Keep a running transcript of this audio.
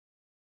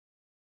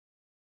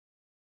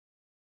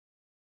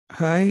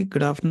Hi,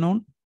 good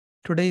afternoon.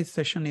 Today's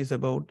session is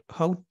about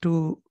how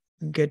to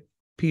get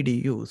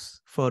PDUs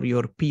for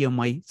your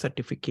PMI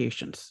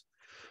certifications.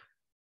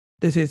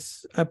 This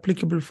is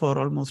applicable for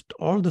almost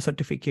all the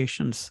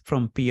certifications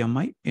from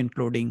PMI,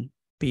 including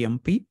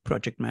PMP,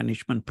 Project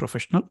Management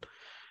Professional,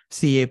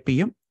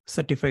 CAPM,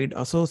 Certified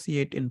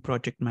Associate in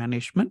Project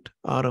Management,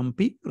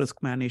 RMP,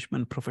 Risk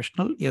Management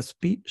Professional,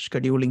 SP,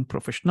 Scheduling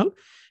Professional,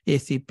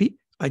 ACP,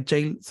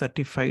 Agile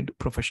Certified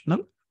Professional,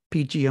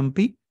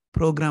 PGMP,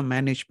 Program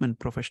Management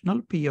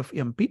Professional,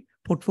 PFMP,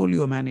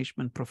 Portfolio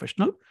Management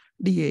Professional,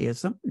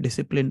 DASM,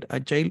 Disciplined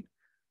Agile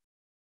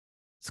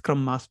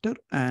Scrum Master,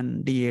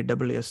 and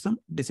DASSM,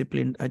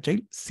 Disciplined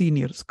Agile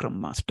Senior Scrum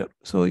Master.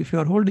 So if you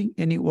are holding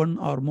any one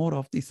or more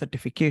of these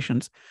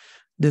certifications,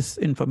 this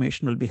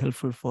information will be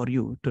helpful for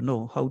you to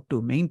know how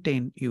to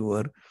maintain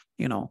your,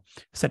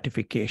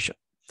 certification.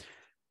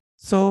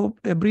 So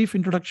a brief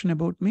introduction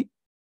about me.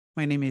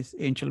 My name is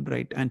Angel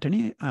Bright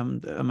Anthony.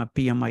 I'm a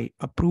PMI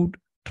approved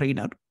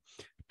trainer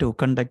to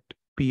conduct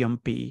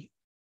PMP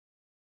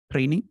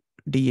training,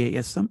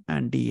 DASM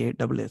and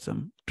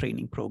DASSM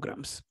training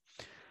programs.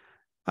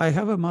 I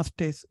have a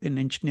master's in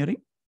engineering.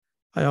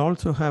 I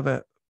also have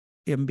a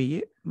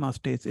MBA,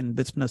 master's in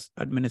business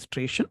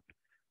administration.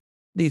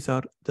 These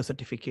are the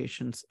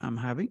certifications I'm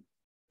having: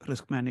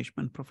 Risk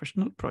Management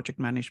Professional, Project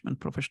Management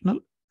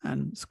Professional,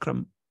 and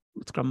Scrum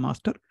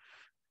Master,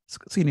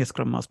 Senior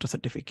Scrum Master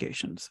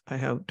certifications. I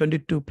have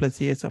 22 plus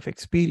years of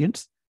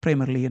experience,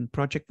 primarily in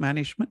project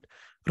management,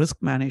 risk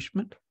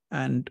management,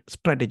 and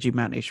strategy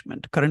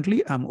management.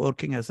 Currently, I'm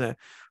working as a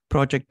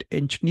project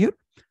engineer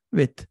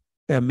with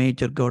a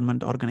major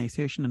government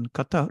organization in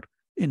Qatar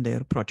in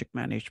their project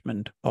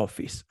management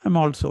office. I'm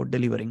also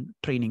delivering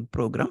training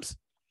programs.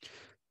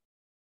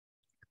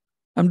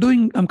 I'm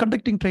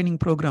conducting training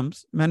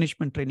programs,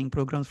 management training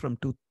programs from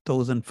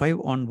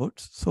 2005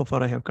 onwards. So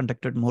far, I have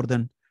conducted more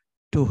than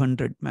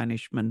 200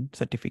 management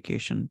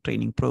certification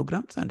training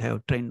programs and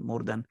have trained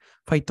more than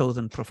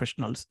 5,000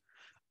 professionals.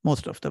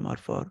 Most of them are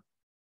for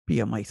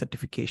PMI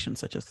certifications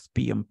such as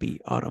PMP,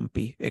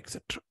 RMP,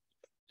 etc.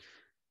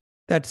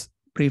 That's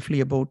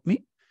briefly about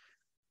me.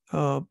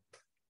 The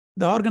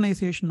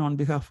organization on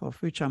behalf of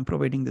which I'm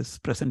providing this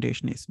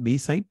presentation is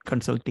B-Side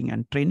Consulting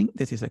and Training.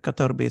 This is a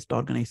Qatar-based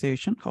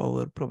organization,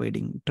 however,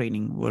 providing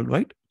training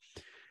worldwide.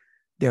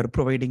 They are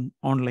providing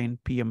online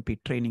PMP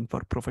training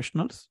for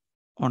professionals,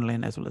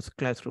 online as well as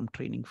classroom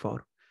training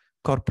for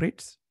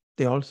corporates.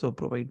 They also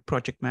provide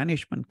project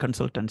management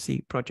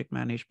consultancy, project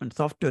management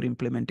software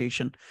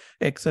implementation,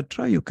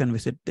 etc. You can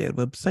visit their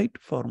website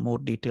for more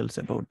details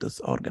about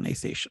this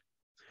organization.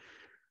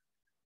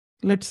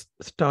 Let's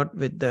start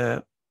with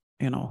the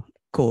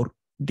core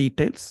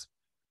details.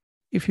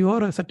 If you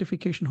are a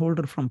certification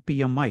holder from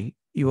PMI,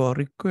 you are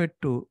required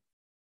to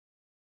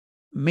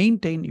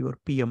maintain your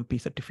PMP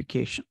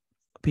certification,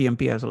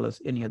 PMP as well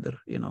as any other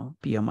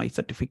PMI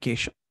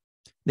certification.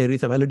 There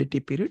is a validity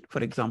period.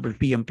 For example,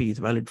 PMP is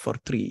valid for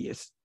 3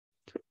 years.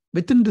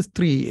 Within this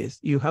 3 years,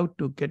 you have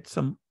to get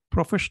some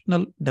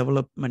professional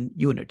development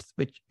units,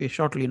 which is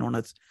shortly known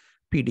as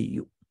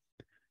PDU.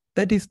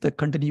 That is the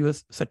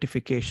continuous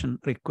certification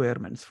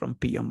requirements from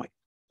PMI.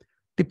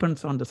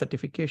 Depends on the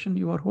certification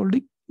you are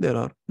holding. There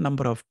are a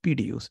number of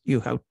PDUs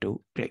you have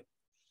to claim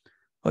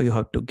or you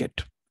have to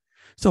get.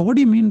 So what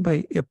do you mean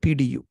by a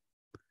PDU?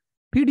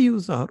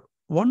 PDUs are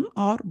 1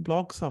 hour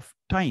blocks of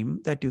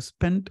time that you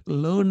spend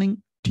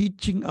learning,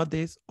 teaching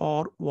others,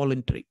 or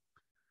volunteering.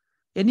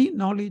 Any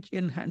knowledge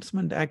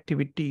enhancement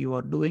activity you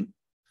are doing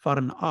for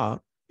an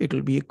hour, it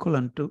will be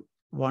equivalent to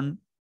 1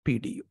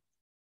 PDU.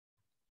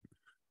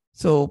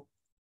 So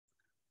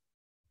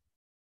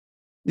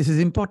this is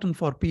important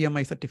for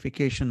PMI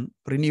certification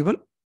renewal.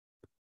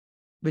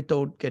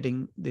 Without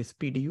getting these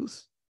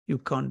PDUs, you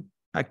can't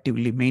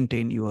actively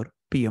maintain your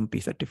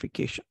PMP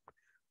certification.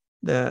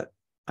 The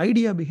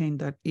idea behind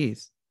that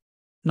is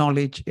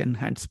knowledge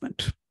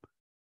enhancement.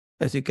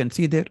 As you can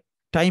see there,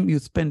 time you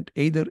spend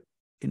either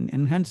in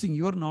enhancing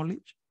your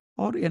knowledge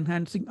or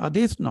enhancing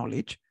others'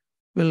 knowledge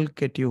will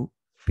get you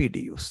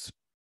PDUs.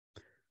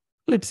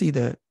 Let's see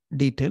the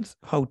details,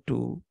 how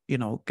to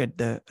get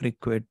the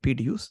required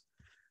PDUs.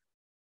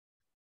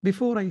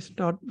 Before I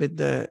start with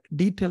the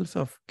details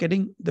of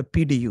getting the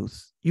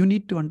PDUs, you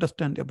need to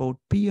understand about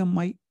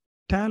PMI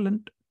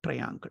Talent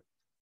Triangle.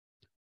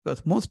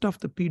 Because most of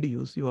the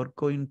PDUs you are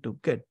going to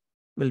get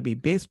will be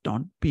based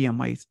on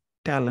PMI's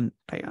Talent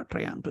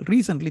Triangle.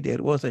 Recently,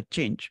 there was a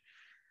change.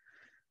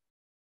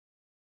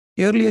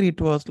 Earlier,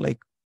 it was like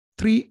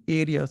 3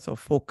 areas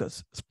of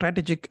focus: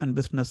 strategic and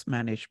business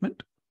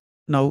management.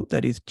 Now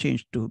that is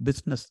changed to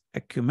business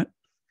acumen.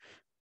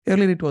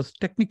 Earlier, it was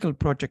technical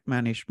project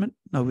management.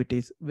 Now it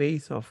is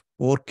ways of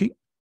working.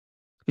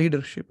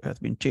 Leadership has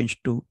been changed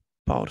to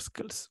power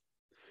skills.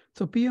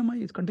 So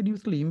PMI is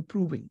continuously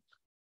improving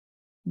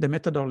the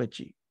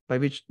methodology by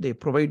which they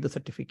provide the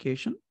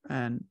certification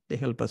and they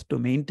help us to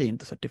maintain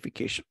the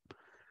certification.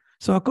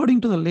 So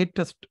according to the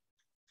latest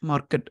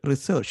market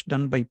research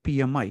done by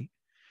PMI,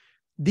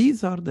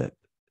 these are the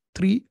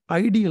 3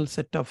 ideal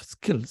set of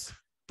skills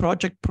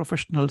project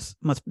professionals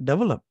must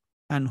develop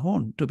and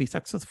hone to be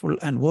successful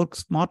and work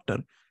smarter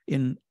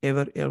in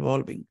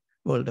ever-evolving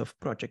world of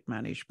project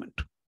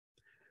management.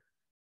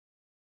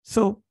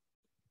 So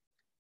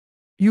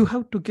you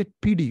have to get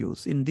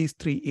PDUs in these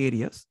three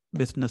areas: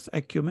 business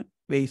acumen,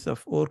 ways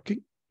of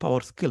working,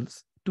 power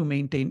skills, to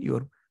maintain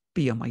your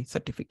PMI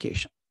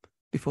certification.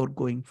 Before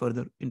going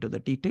further into the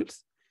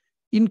details,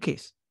 in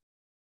case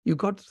you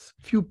got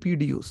few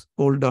PDUs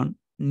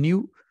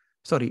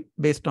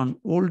based on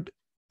old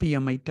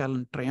PMI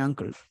Talent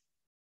Triangle,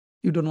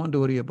 you don't want to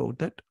worry about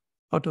that.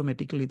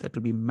 Automatically, that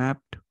will be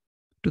mapped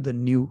to the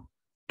new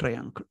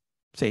triangle.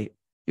 Say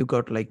you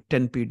got like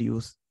 10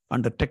 PDUs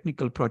under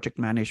technical project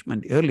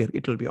management earlier,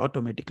 it will be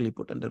automatically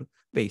put under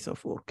ways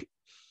of working.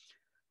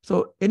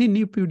 So any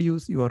new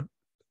PDUs you are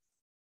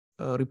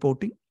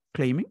reporting,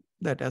 claiming,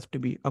 that has to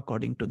be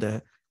according to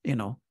the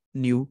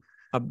new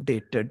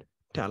updated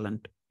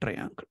talent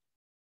triangle.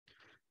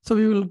 So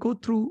we will go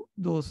through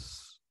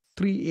those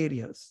three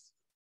areas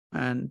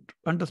and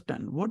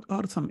understand what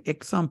are some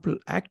example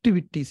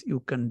activities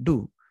you can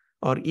do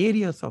or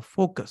areas of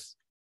focus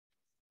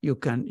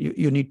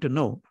you need to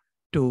know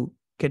to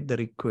get the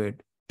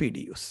required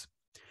PDUs.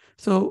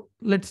 So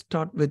let's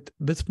start with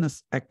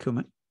business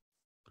acumen.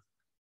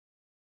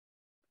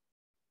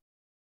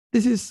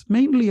 This is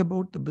mainly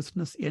about the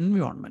business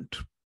environment.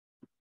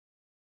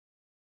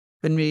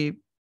 When we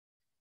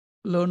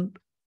learned,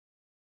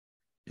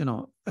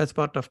 as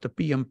part of the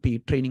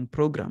PMP training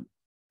program,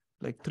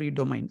 like 3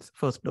 domains.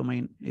 First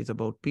domain is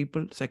about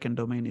people, second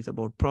domain is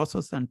about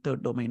process, and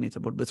third domain is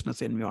about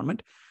business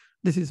environment.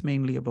 This is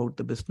mainly about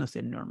the business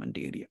environment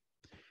area.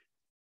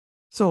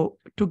 So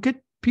to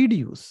get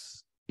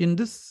PDUs in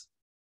this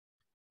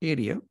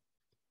area,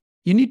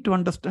 you need to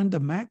understand the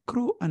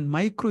macro and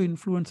micro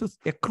influences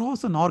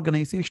across an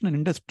organization and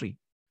industry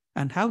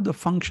and have the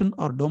function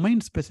or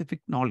domain-specific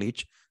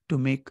knowledge to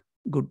make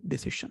good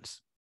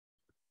decisions.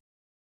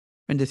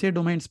 When they say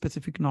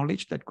domain-specific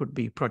knowledge, that could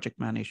be project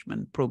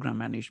management, program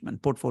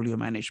management, portfolio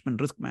management,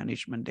 risk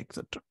management,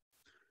 etc.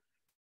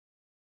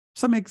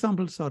 Some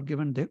examples are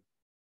given there.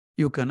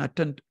 You can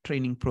attend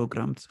training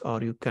programs,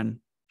 or you can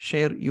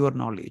share your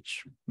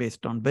knowledge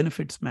based on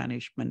benefits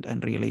management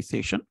and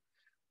realization,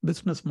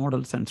 business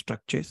models and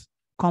structures,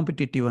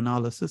 competitive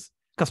analysis,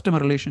 customer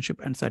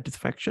relationship and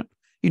satisfaction,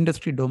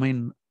 industry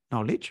domain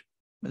knowledge,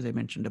 as I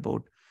mentioned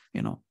about,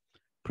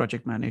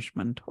 project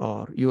management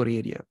or your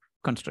area,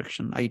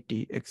 construction,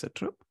 IT,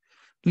 etc.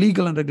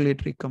 Legal and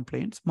regulatory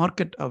compliance,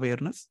 market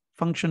awareness,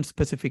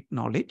 function-specific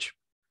knowledge,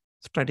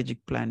 strategic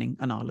planning,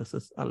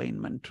 analysis,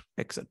 alignment,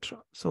 etc.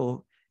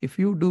 So if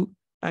you do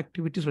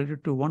activities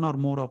related to one or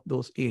more of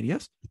those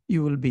areas,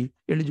 you will be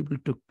eligible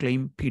to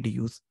claim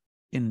PDUs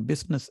in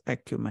business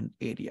acumen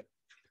area.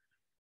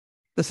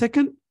 The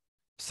second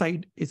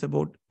side is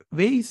about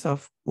ways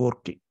of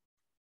working.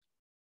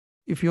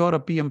 If you are a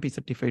PMP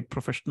certified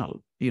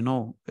professional, you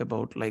know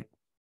about like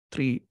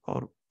 3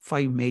 or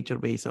 5 major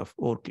ways of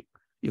working.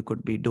 You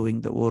could be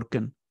doing the work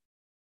in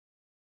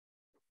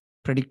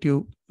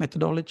predictive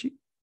methodology,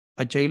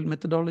 agile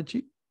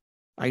methodology,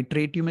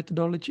 iterative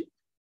methodology,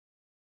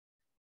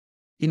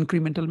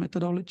 incremental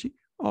methodology,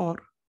 or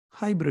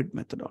hybrid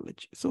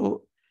methodology.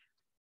 So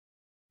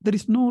there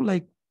is no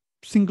like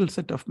single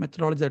set of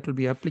methodology that will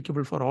be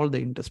applicable for all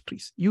the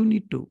industries. You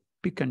need to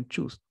pick and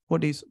choose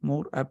what is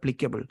more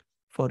applicable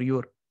for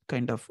your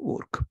kind of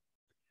work.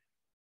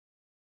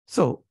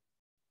 So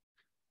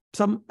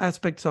some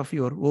aspects of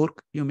your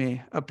work, you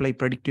may apply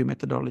predictive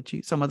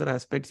methodology. Some other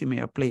aspects, you may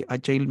apply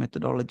agile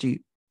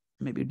methodology,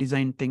 maybe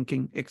design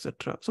thinking,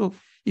 etc. So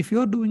if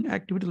you are doing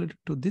activity related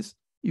to this,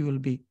 you will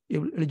be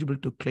eligible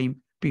to claim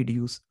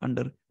PDUs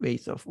under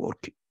ways of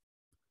working.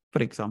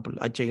 For example,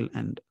 agile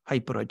and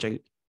hyper-agile,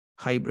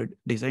 hybrid,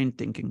 design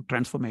thinking,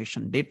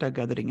 transformation, data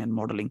gathering and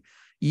modeling,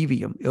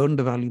 EVM, earned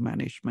value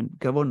management,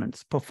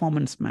 governance,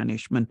 performance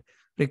management,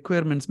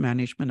 requirements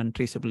management and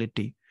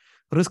traceability,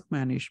 risk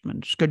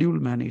management, schedule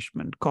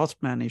management, cost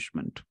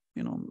management,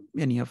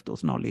 any of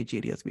those knowledge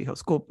areas. We have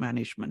scope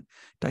management,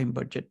 time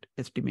budget,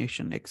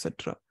 estimation,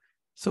 etc.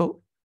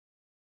 So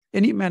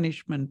any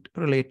management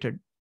related,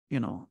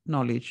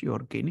 knowledge you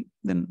are gaining,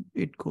 then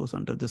it goes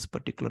under this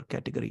particular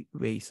category,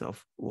 ways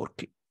of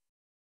working.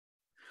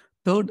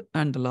 Third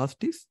and the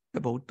last is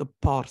about the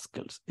power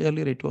skills.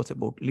 Earlier it was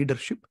about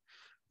leadership.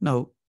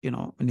 Now,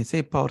 when you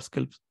say power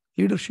skills,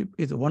 leadership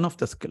is one of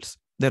the skills.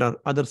 There are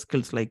other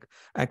skills like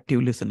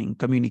active listening,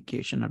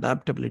 communication,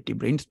 adaptability,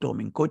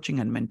 brainstorming, coaching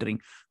and mentoring,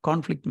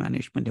 conflict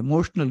management,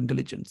 emotional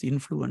intelligence,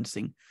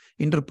 influencing,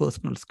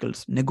 interpersonal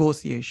skills,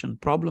 negotiation,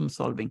 problem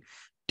solving,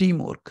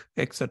 teamwork,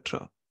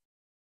 etc.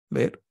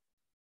 Where,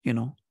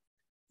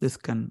 this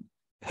can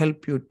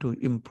help you to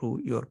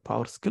improve your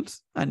power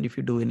skills. And if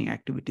you do any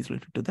activities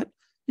related to that,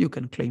 you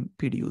can claim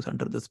PDUs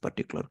under this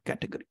particular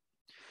category.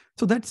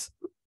 So that's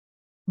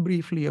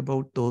briefly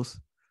about those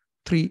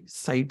 3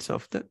 sides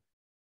of the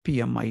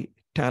PMI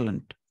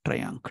Talent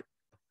Triangle.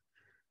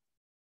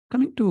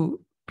 Coming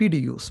to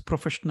PDUs,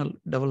 Professional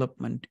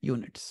Development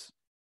Units.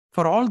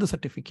 For all the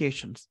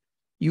certifications,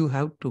 you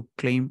have to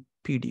claim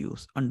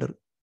PDUs under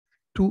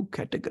 2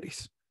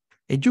 categories.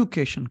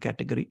 education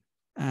category,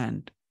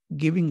 and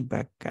giving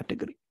back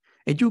category.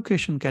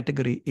 Education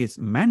category is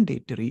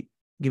mandatory,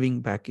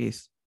 giving back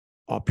is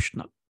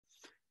optional.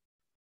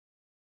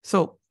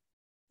 So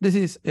this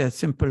is a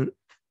simple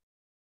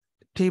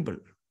table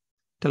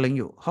telling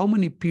you how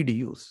many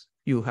PDUs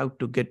you have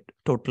to get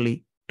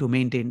totally to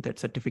maintain that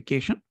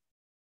certification,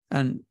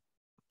 and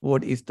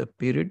what is the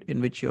period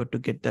in which you have to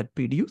get that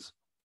PDUs,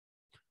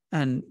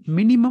 and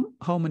minimum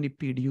how many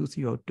PDUs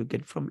you have to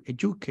get from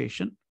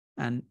education,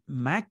 and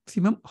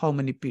maximum how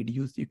many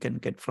PDUs you can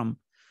get from,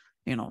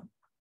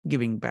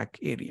 giving back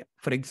area.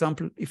 For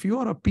example, if you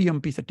are a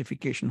PMP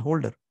certification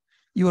holder,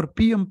 your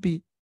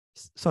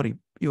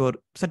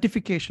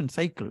certification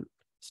cycle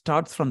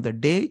starts from the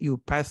day you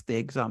pass the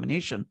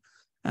examination,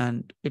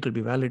 and it will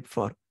be valid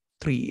for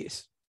 3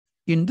 years.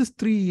 In this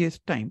 3 years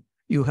time,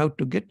 you have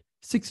to get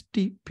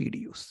 60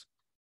 PDUs.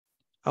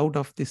 Out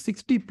of the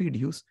 60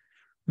 PDUs,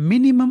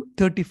 minimum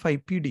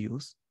 35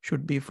 PDUs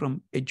should be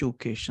from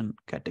education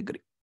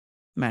category,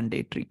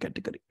 mandatory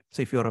category.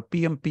 So if you're a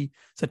PMP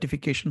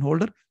certification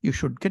holder, you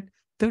should get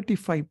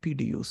 35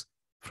 PDUs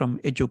from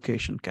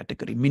education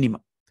category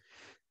minimum.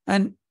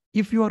 And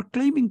if you are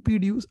claiming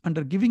PDUs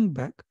under giving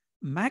back,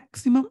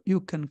 maximum you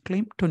can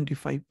claim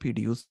 25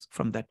 PDUs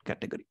from that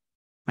category.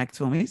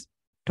 Maximum is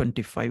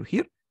 25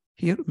 here.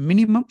 Here,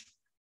 minimum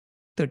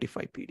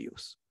 35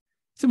 PDUs.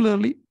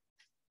 Similarly,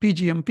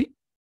 PGMP,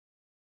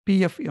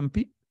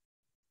 PFMP,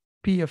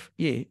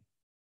 PFA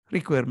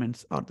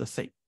requirements are the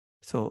same.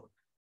 So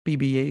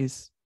PBA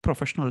is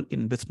professional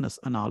in business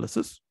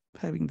analysis,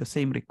 having the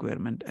same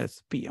requirement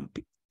as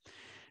PMP.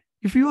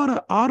 If you are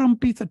a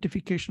RMP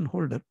certification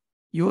holder,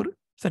 your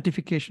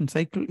certification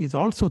cycle is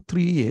also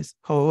 3 years.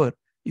 However,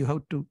 you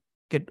have to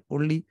get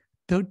only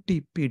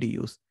 30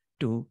 PDUs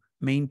to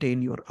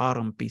maintain your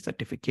RMP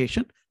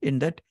certification. In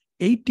that,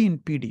 18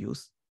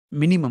 PDUs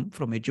minimum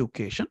from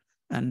education,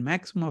 and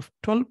maximum of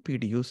 12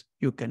 PDUs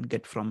you can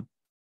get from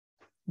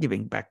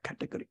giving back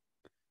category.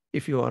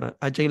 If you are an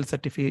Agile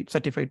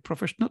certified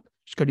professional,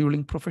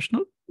 scheduling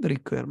professional, the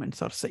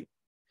requirements are same.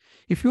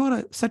 If you are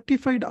a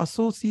certified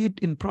associate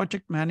in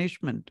project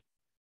management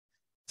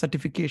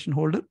certification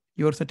holder,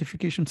 your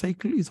certification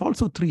cycle is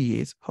also 3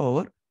 years.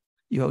 However,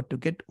 you have to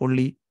get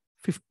only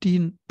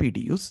 15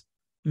 PDUs,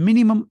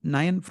 minimum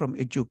 9 from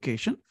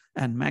education,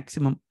 and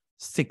maximum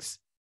 6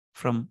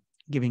 from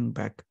giving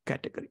back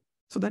category.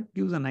 So that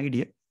gives an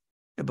idea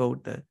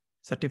about the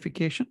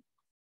certification.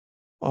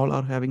 All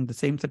are having the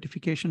same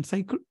certification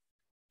cycle,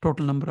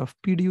 total number of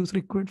PDUs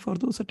required for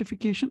those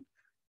certification,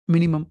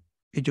 minimum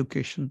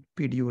education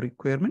PDU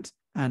requirements,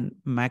 and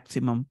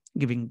maximum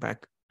giving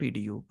back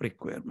PDU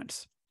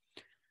requirements.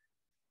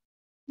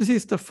 This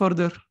is the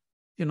further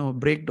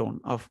breakdown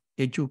of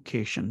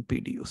education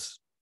PDUs.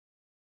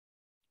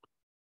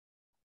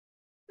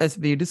 As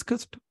we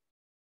discussed,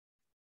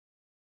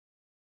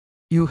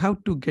 you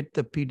have to get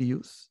the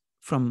PDUs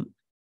from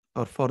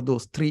or for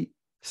those 3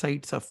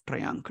 sides of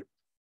triangle.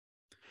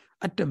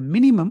 At a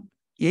minimum,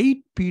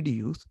 8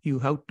 PDUs you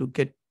have to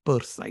get per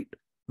side.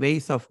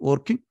 Ways of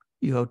working,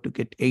 you have to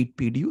get 8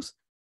 PDUs.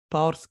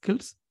 Power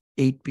skills,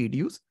 8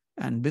 PDUs.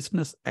 And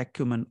business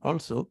acumen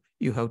also,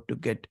 you have to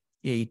get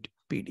 8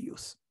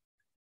 PDUs.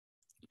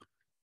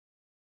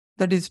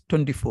 That is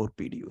 24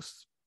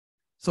 PDUs.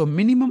 So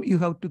minimum you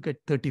have to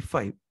get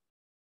 35.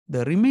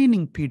 The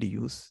remaining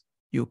PDUs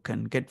you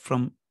can get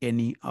from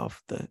any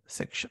of the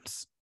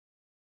sections.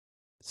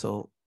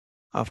 So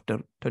after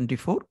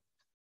 24,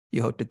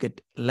 you have to get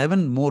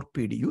 11 more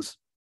PDUs,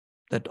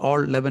 that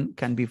all 11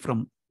 can be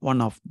from one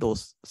of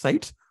those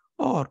sites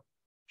or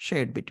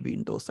shared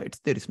between those sites.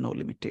 There is no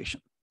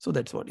limitation. So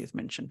that's what is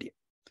mentioned here.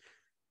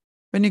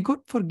 When you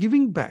go for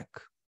giving back,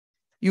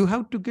 you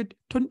have to get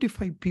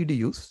 25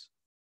 PDUs,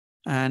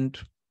 and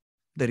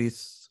there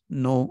is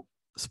no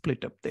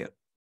split up there.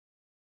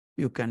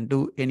 You can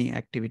do any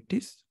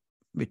activities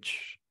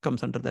which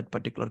comes under that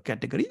particular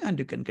category, and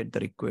you can get the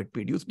required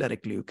PDUs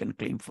directly. You can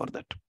claim for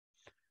that.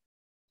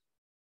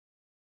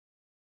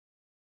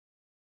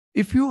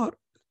 If you are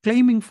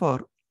claiming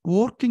for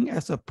working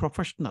as a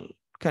professional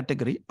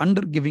category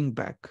under giving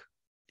back,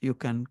 you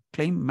can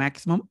claim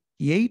maximum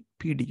 8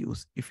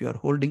 PDUs if you are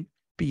holding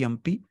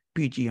PMP,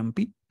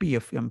 PGMP,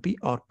 PFMP,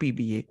 or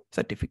PBA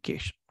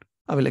certification.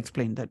 I will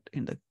explain that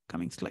in the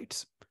coming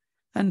slides.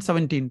 And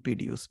 17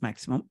 PDUs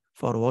maximum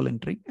for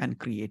volunteering and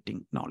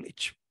creating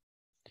knowledge.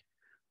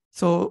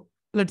 So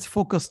let's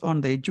focus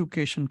on the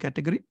education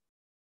category,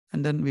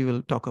 and then we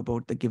will talk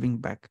about the giving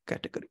back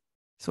category.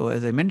 So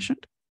as I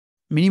mentioned,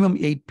 minimum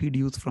 8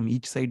 PDUs from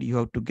each side you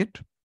have to get,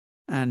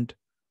 and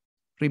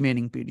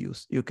remaining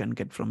PDUs you can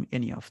get from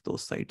any of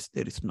those sites.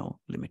 There is no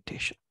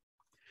limitation.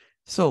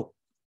 So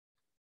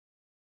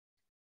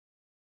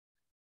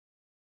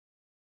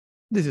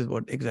this is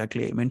what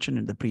exactly I mentioned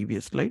in the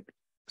previous slide.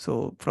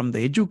 So from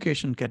the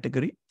education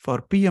category,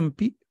 for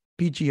PMP,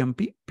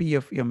 PGMP,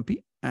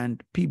 PFMP,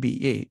 and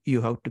PBA,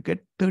 you have to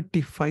get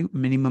 35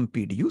 minimum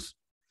PDUs.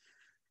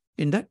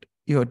 In that,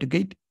 you have to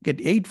get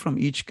 8 from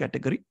each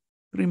category.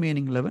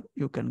 remaining 11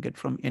 you can get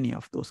from any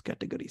of those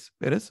categories.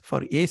 Whereas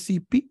for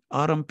ACP,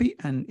 RMP,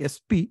 and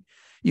SP,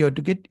 you have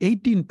to get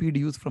 18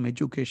 PDUs from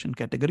education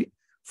category,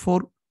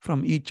 4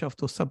 from each of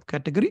those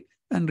subcategory,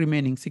 and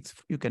remaining 6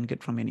 you can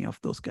get from any of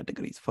those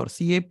categories. For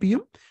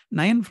CAPM,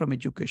 9 from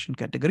education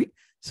category,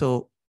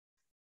 so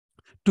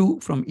 2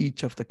 from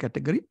each of the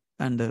category,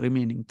 and the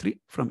remaining 3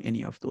 from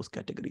any of those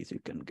categories you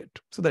can get.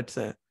 So that's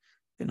a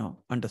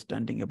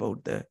understanding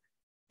about the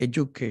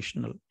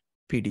educational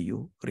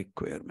PDU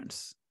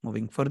requirements.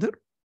 Moving further,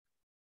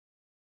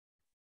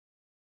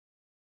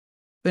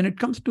 when it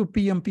comes to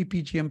PMP,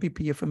 PGMP,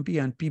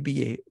 PFMP, and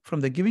PBA,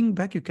 from the giving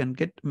back, you can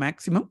get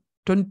maximum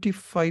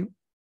 25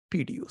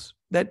 PDUs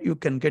that you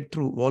can get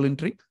through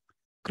volunteering,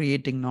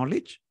 creating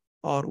knowledge,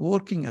 or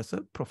working as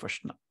a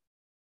professional.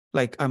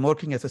 Like I'm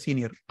working as a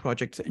senior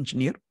projects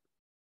engineer.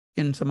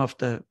 In some of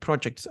the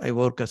projects, I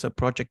work as a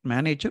project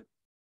manager.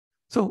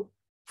 So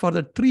for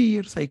the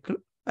 3-year cycle,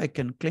 I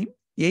can claim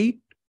 8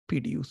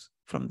 PDUs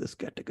from this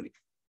category.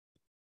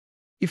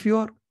 If you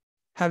are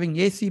having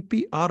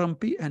ACP,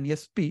 RMP, and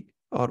SP,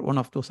 or one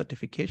of those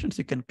certifications,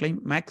 you can claim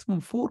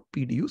maximum 4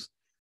 PDUs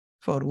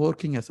for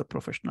working as a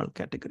professional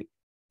category.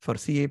 For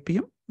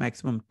CAPM,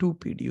 maximum 2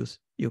 PDUs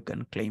you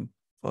can claim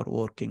for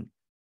working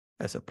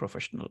as a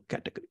professional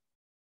category.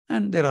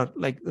 And there are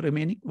like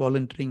remaining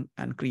volunteering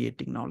and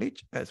creating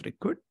knowledge as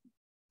required,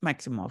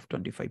 maximum of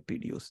 25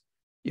 PDUs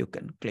you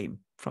can claim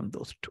from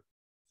those 2.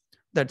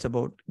 That's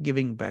about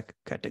giving back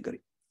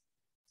category.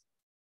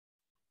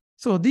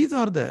 So these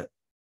are the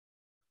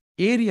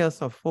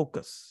areas of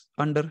focus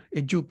under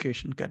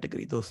education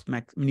category, those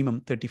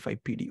minimum 35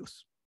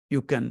 PDUs.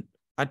 You can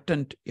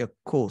attend a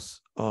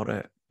course or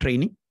a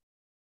training,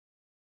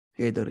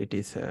 either it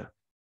is a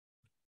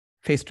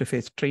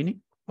face-to-face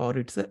training or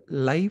it's a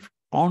live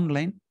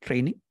online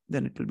training,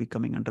 then it will be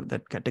coming under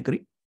that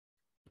category.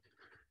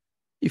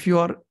 If you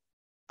are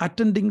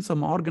attending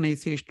some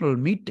organizational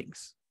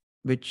meetings,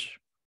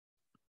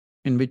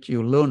 in which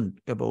you learned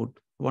about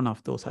one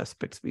of those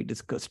aspects we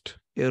discussed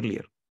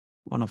earlier,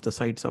 one of the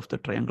sides of the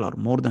triangle or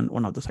more than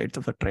one of the sides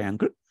of the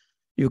triangle,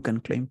 you can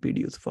claim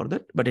PDUs for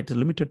that, but it is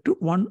limited to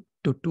 1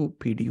 to 2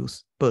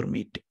 PDUs per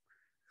meeting.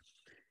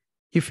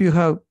 If you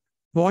have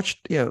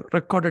watched a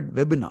recorded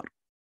webinar,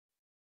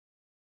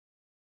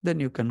 then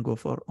you can go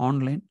for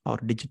online or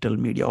digital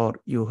media, or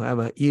you have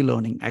an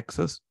e-learning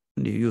access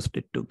and you used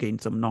it to gain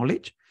some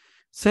knowledge,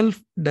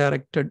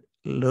 self-directed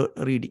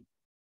reading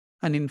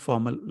and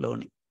informal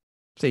learning.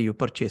 Say you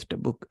purchased a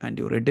book and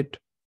you read it,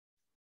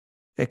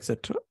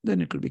 etc.,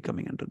 then it will be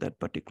coming under that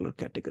particular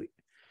category.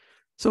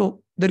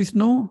 So there is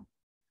no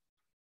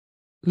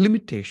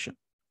limitation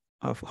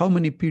of how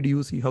many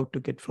PDUs you have to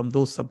get from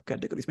those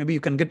subcategories. Maybe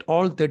you can get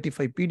all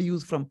 35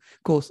 PDUs from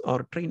course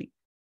or training.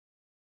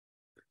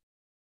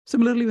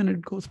 Similarly, when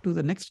it goes to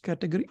the next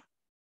category,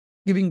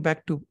 giving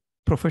back to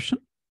profession,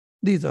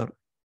 these are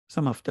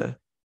some of the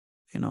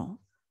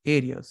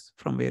areas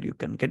from where you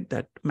can get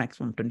that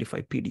maximum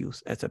 25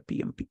 PDUs as a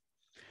PMP.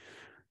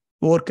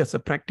 Work as a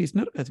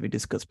practitioner, as we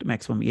discussed,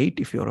 maximum 8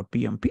 if you're a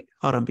PMP.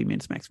 RMP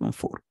means maximum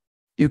 4.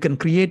 You can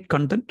create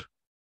content.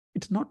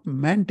 It's not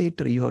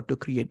mandatory you have to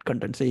create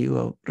content. Say you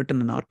have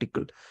written an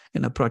article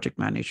in a project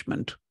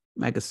management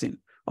magazine,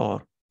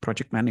 or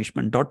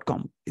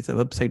projectmanagement.com is a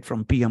website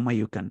from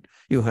PMI.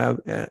 You have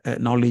a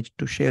knowledge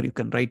to share. You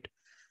can write,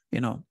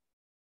 an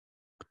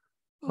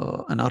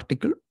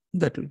article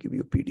that will give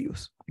you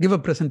PDUs. Give a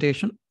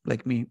presentation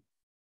like me,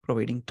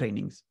 providing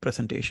trainings,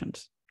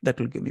 presentations, that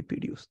will give me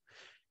PDUs.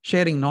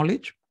 Sharing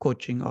knowledge,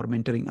 coaching or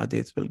mentoring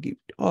others will give,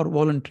 or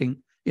volunteering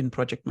in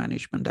project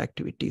management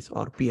activities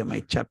or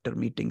PMI chapter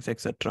meetings,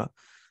 etc.,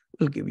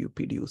 will give you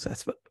PDUs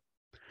as well.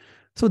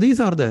 So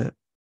these are the,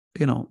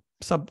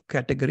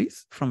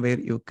 subcategories from where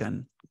you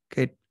can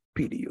get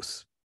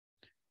PDUs.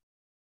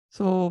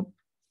 So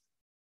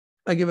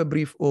I give a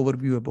brief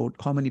overview about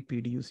how many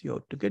PDUs you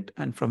have to get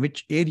and from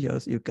which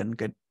areas you can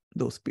get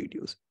those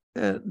PDUs.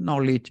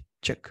 Knowledge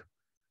check.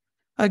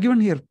 I've given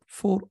here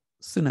 4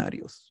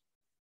 scenarios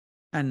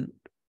and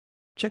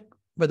check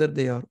whether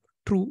they are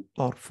true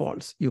or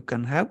false. You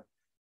can have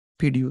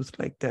PDUs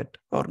like that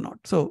or not.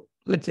 So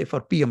let's say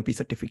for PMP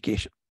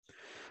certification.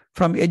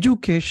 From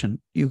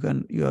education, you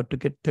have to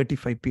get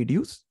 35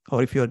 PDUs,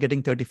 or if you are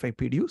getting 35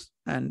 PDUs,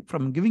 and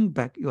from giving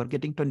back, you are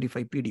getting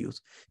 25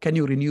 PDUs. Can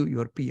you renew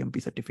your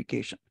PMP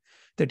certification?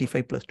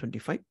 35 plus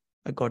 25,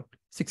 I got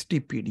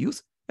 60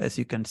 PDUs. As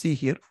you can see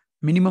here,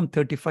 minimum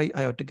 35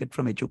 I have to get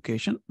from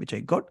education, which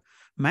I got.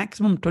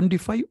 Maximum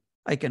 25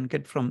 I can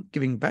get from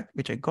giving back,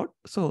 which I got.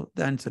 So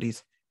the answer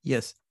is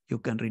yes, you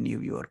can renew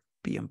your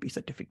PMP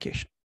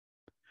certification.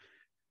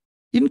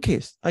 In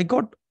case I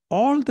got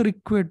all the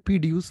required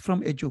PDUs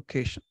from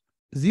education,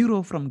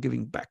 0 from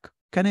giving back,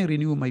 can I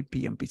renew my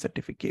PMP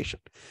certification?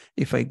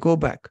 If I go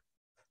back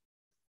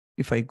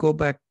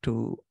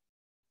to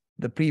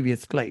the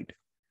previous slide,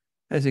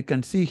 as you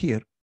can see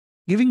here,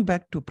 giving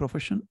back to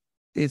profession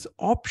is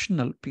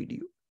optional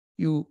PDU.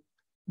 You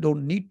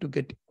don't need to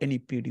get any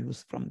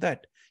PDUs from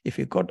that. If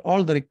you got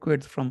all the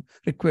required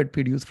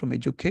PDUs from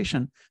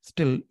education,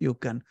 still you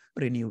can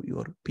renew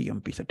your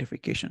PMP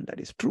certification.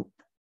 That is true.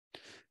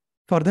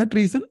 For that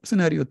reason,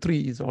 scenario 3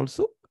 is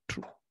also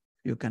true.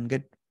 You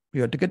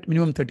have to get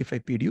minimum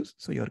 35 PDUs.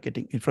 So you're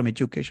getting it from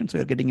education. So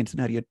you're getting in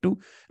scenario 2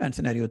 and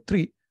scenario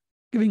 3.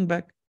 Giving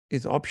back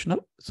is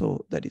optional.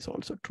 So that is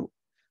also true.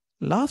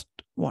 Last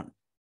one,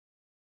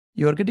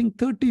 you are getting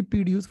 30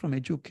 PDUs from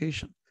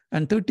education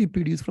and 30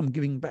 PDUs from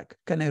giving back.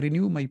 Can I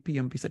renew my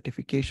PMP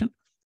certification?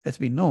 As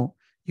we know,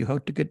 you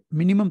have to get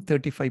minimum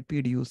 35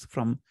 PDUs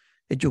from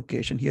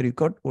education. Here you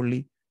got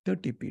only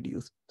 30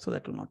 PDUs. So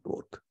that will not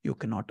work. You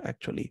cannot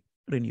actually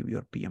renew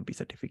your PMP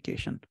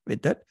certification.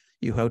 With that,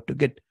 you have to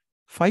get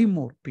 5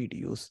 more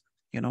PDUs,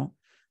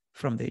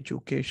 from the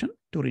education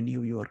to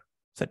renew your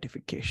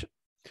certification.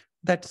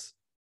 That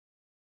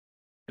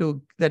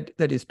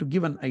is to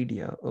give an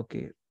idea,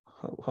 okay,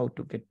 how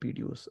to get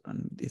PDUs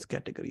and these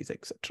categories,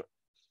 etc.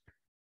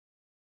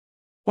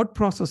 What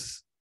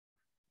process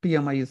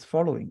PMI is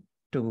following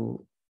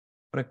to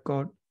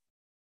record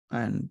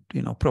and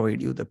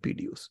provide you the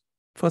PDUs?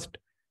 First,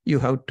 you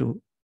have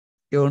to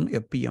earn a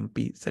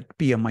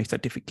PMI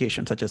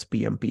certification such as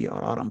PMP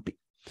or RMP.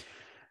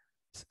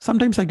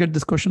 Sometimes I get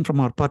this question from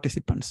our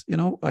participants.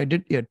 I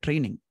did a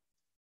training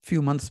a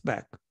few months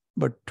back,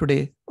 but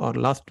today or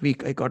last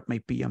week I got my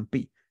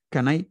PMP.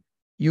 Can I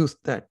use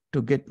that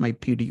to get my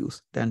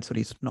PDUs? The answer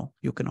is no,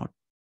 you cannot.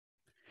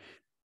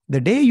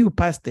 The day you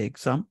pass the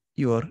exam,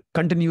 your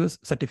continuous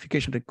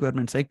certification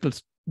requirement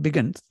cycles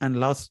begins and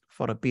lasts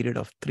for a period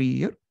of 3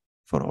 years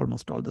for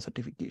almost all the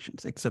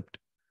certifications except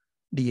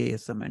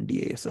DASM and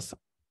DASSM.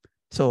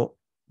 So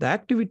the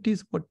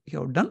activities what you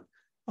have done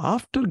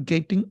after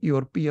getting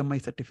your PMI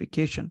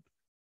certification,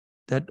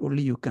 that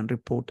only you can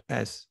report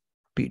as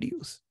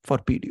PDUs for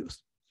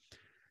PDUs.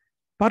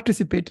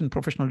 Participate in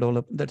professional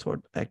development. That's what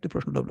active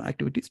professional development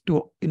activities.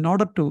 In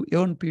order to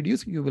earn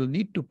PDUs, you will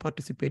need to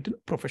participate in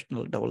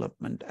professional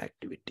development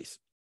activities.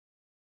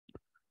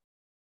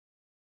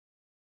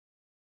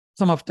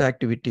 Some of the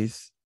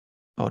activities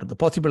or the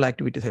possible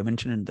activities I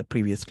mentioned in the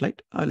previous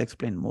slide, I'll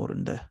explain more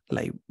in the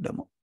live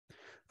demo.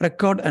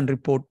 Record and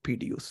report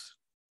PDUs.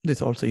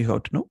 This also you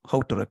have to know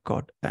how to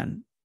record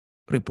and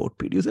report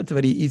PDUs. It's a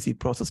very easy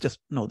process. Just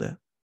know the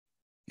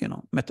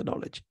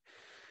methodology.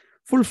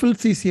 Fulfill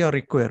CCR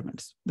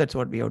requirements. That's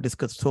what we have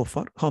discussed so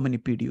far. How many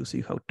PDUs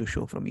you have to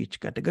show from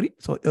each category.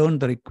 So earn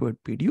the required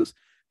PDUs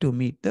to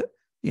meet the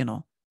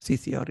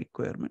CCR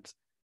requirements.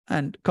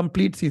 And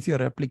complete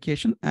CCR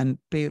application and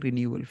pay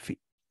renewal fee.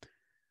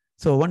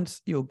 So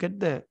once you get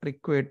the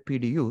required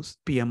PDUs,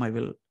 PMI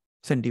will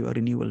send you a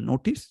renewal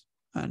notice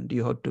and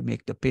you have to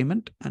make the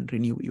payment and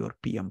renew your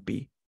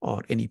PMP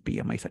or any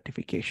PMI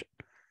certification.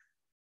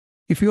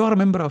 If you are a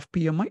member of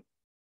PMI,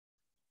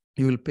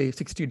 you will pay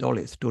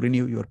 $60 to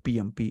renew your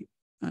PMP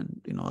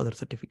and other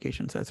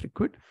certifications as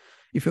required.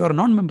 If you are a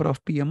non-member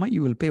of PMI,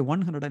 you will pay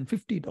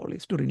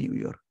 $150 to renew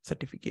your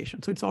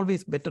certification. So it's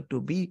always better to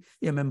be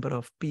a member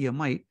of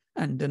PMI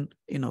and then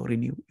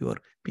renew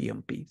your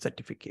PMP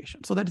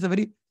certification. So that is a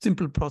very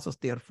simple process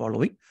they are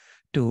following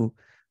to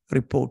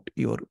report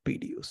your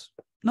PDUs.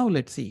 Now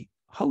let's see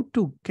how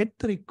to get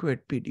the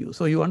required PDUs.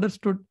 So you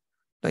understood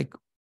like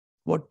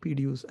what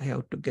PDUs I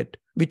have to get,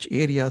 which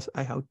areas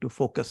I have to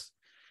focus,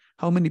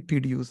 how many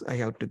PDUs I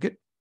have to get.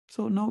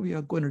 So now we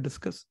are going to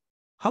discuss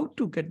how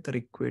to get the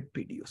required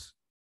PDUs.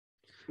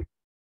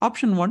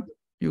 Option 1,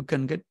 you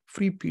can get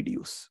free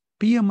PDUs.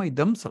 PMI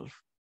themselves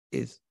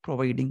is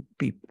providing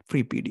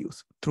free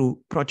PDUs through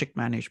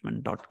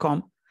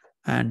projectmanagement.com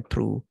and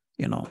through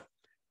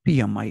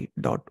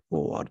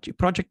PMI.org.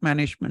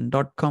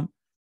 Projectmanagement.com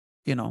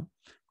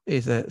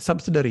is a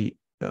subsidiary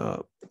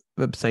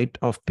website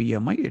of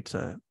PMI. It's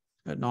a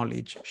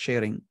knowledge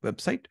sharing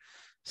website.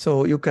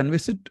 So you can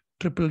visit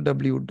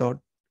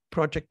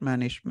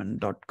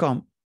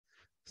www.projectmanagement.com.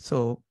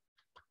 So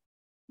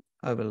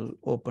I will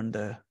open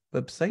the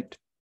website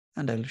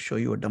and I'll show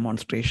you a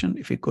demonstration.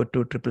 If you go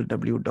to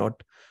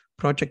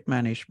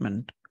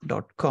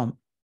www.projectmanagement.com,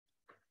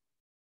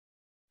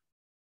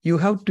 you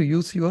have to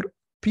use your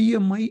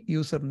PMI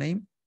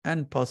username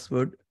and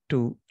password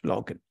to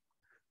log in,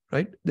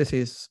 right? This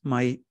is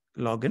my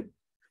login,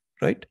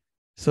 right?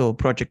 So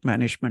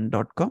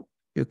projectmanagement.com,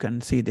 you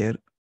can see there,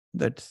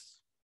 that's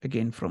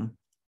again from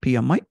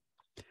PMI.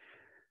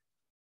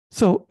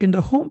 So in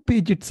the home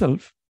page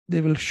itself,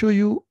 they will show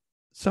you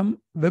some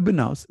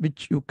webinars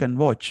which you can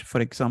watch.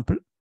 For example,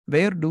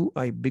 where do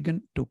I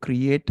begin to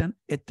create an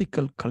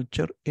ethical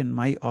culture in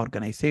my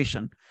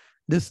organization?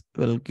 This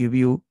will give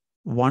you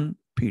 1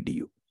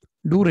 PDU.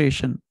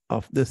 Duration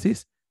of this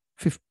is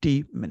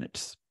 50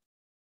 minutes.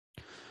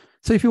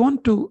 So if you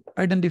want to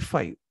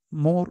identify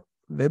more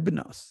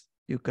webinars,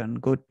 you can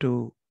go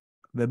to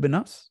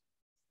webinars,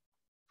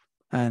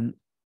 and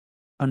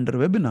under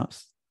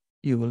webinars,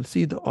 you will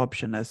see the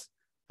option as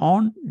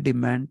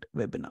on-demand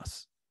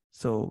webinars.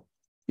 So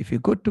if you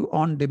go to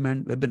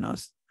on-demand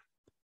webinars,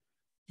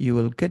 you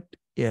will get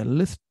a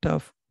list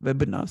of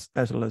webinars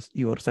as well as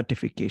your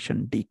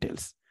certification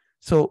details.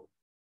 So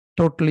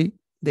Totally,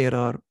 there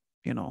are,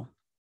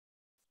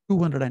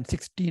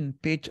 216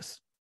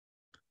 pages.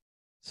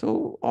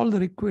 So all the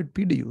required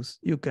PDUs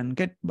you can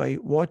get by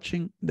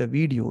watching the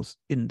videos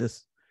in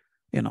this,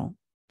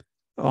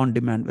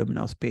 on-demand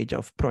webinars page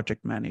of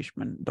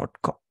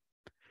projectmanagement.com.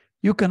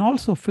 You can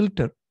also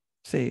filter,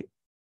 say,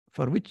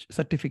 for which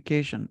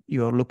certification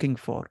you are looking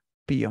for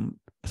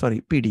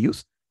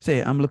PDUs.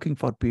 Say I'm looking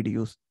for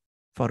PDUs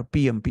for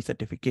PMP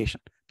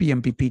certification,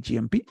 PMP,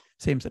 PGMP,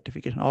 same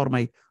certification, or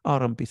my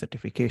RMP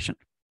certification.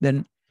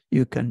 Then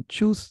you can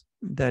choose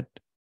that,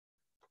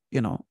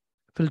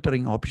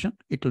 filtering option.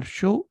 It will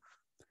show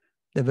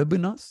the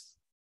webinars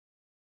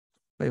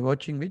by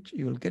watching which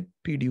you will get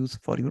PDUs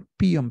for your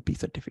PMP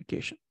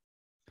certification.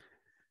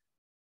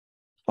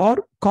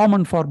 Or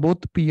common for both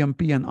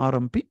PMP and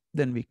RMP,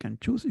 then we can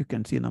choose. You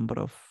can see a number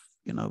of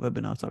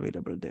webinars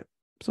available there.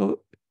 So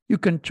you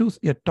can choose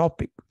a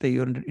topic that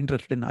you're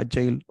interested in,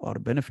 agile or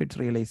benefits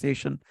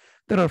realization.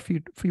 There are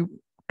few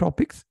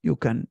topics. You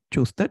can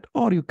choose that,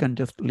 or you can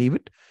just leave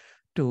it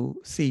to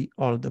see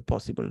all the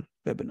possible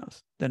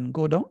webinars. Then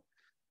go down.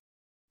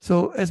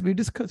 So as we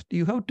discussed,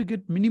 you have to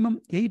get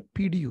minimum 8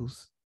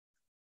 PDUs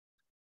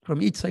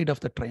from each side of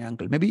the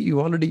triangle. Maybe you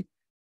already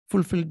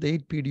fulfilled the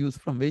 8 PDUs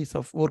from ways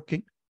of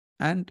working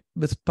and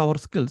with power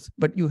skills,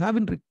 but you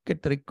haven't got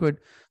the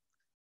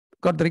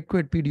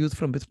required PDUs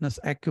from business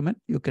acumen.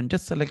 You can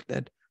just select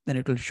that, then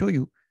it will show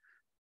you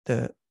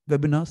the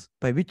webinars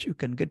by which you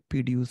can get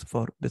PDUs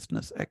for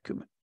business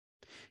acumen.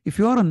 If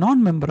you are a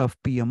non-member of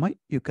PMI,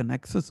 you can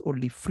access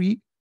only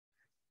free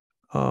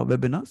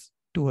webinars,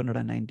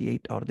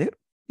 298 are there.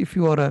 If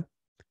you are a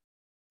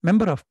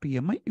member of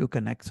PMI, you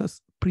can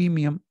access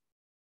premium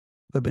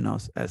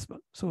webinars as well.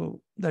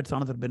 So that's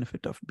another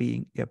benefit of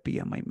being a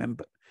PMI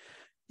member.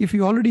 If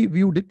you already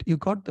viewed it, you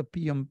got the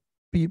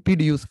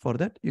PDUs for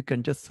that, you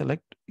can just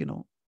select,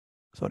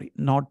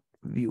 not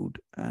viewed,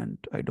 and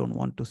I don't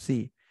want to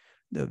see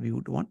the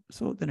viewed one.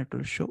 So then it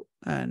will show,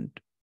 and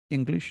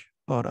English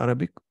or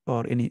Arabic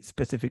or any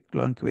specific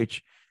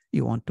language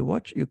you want to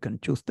watch, you can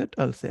choose that.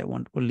 I'll say I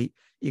want only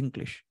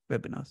English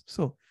webinars.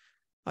 So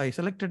I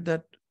selected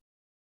that.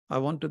 I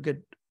want to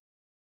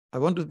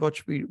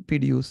watch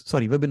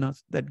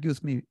webinars that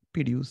gives me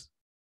PDUs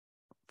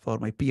for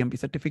my PMP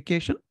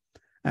certification.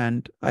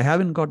 And I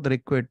haven't got the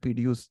required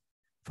PDUs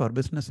for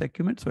business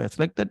acumen. So I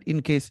select that.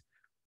 In case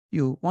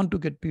you want to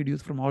get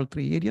PDUs from all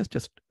 3 areas,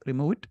 just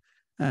remove it.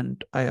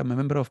 And I am a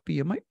member of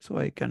PMI, so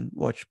I can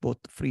watch both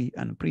free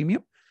and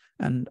premium.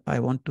 And I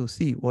want to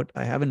see what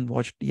I haven't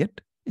watched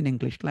yet in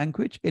English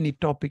language. Any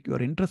topic you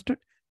are interested,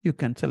 you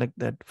can select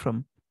that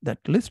from that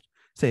list.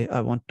 Say,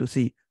 I want to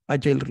see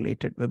agile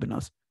related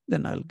webinars,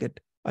 then I'll get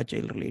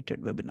agile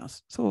related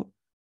webinars. So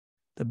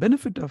the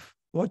benefit of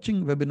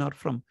watching webinar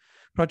from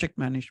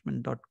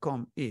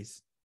projectmanagement.com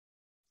is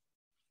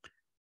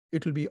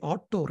it will be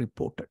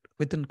auto-reported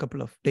within a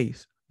couple of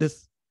days.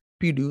 This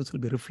PDUs will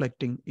be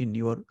reflecting in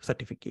your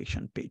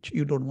certification page.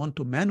 You don't want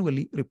to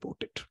manually report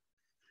it.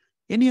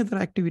 Any other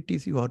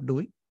activities you are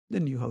doing,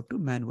 then you have to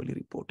manually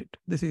report it.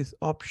 This is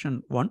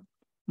option 1.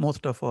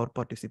 Most of our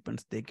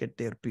participants, they get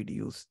their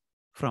PDUs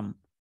from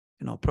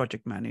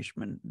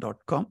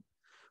projectmanagement.com.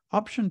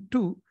 Option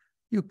 2,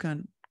 you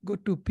can go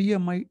to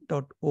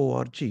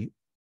pmi.org.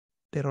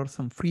 There are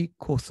some free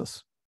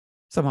courses.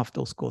 Some of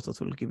those courses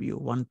will give you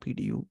 1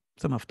 PDU,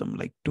 some of them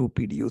like 2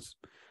 PDUs.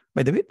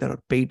 By the way, there are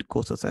paid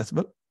courses as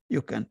well.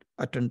 You can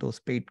attend those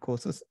paid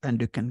courses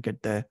and you can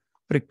get the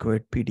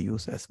required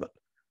PDUs as well.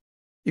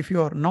 If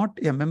you are not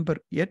a member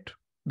yet,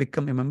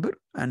 become a member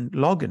and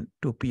log in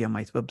to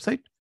PMI's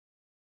website.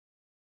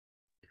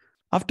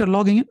 After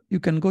logging in, you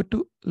can go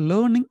to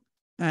learning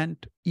and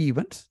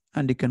events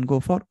and you can go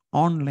for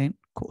online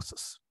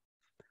courses.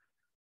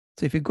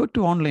 So if you go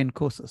to online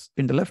courses,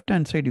 in the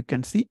left-hand side, you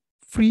can see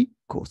free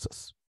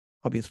courses.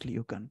 Obviously,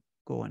 you can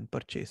go and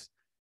purchase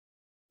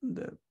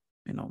the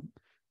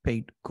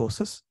paid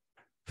courses.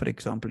 For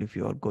example, if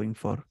you are going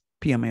for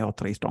PMI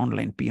authorized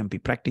online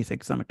PMP practice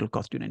exam, it will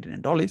cost you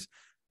 $99,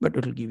 but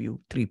it will give you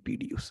 3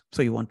 PDUs.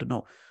 So you want to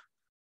know,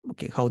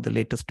 okay, how the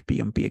latest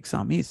PMP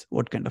exam is,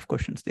 what kind of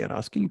questions they are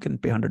asking. You can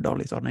pay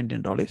 $100 or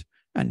 $99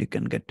 and you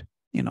can get,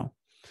 3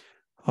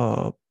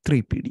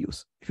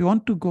 PDUs. If you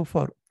want to go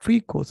for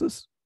free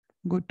courses,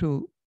 go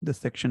to this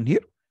section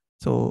here.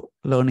 So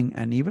learning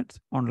and events,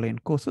 online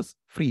courses,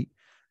 free.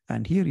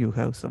 And here you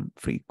have some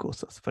free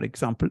courses. For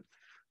example,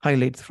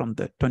 highlights from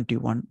the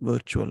 21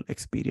 virtual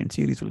experience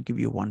series will give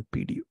you 1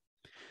 PDU.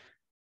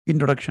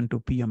 Introduction to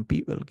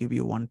PMP will give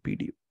you 1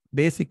 PDU.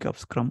 Basic of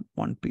Scrum,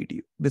 1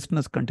 PDU.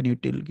 Business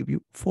continuity will give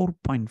you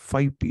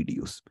 4.5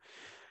 PDUs.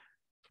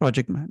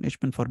 Project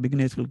management for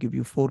beginners will give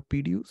you 4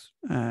 PDUs.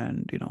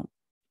 And,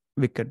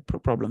 wicked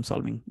problem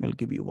solving will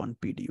give you 1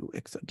 PDU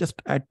extra.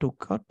 Just add to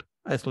cart,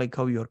 as like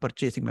how you are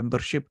purchasing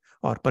membership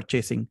or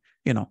purchasing,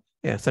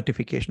 a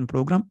certification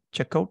program.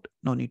 Check out,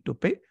 no need to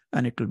pay,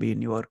 and it will be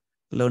in your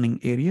learning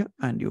area,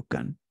 and you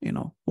can,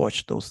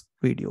 watch those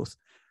videos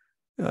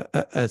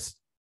as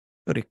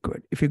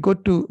required. If you go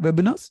to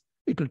webinars,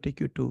 it will take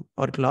you to,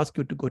 or it will ask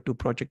you to go to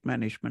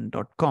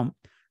projectmanagement.com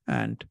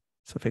and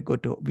So if I go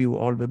to view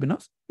all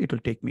webinars, it will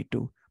take me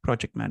to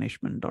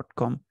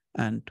projectmanagement.com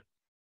and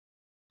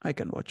I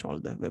can watch all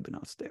the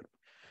webinars there.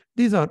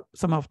 These are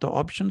some of the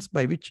options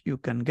by which you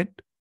can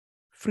get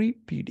free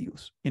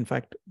PDUs. In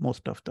fact,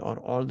 most of the or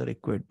all the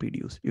required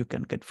PDUs you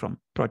can get from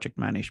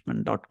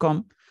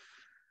projectmanagement.com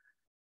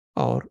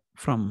or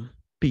from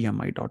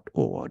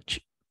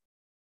pmi.org.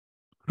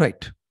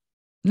 Right.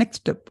 Next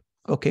step.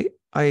 Okay.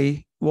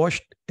 I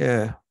watched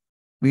a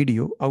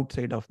video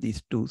outside of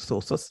these two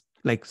sources,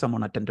 like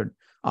someone attended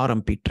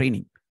RMP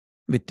training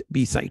with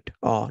B-Site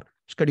or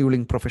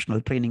scheduling professional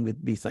training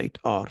with B-Site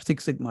or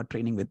Six Sigma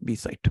training with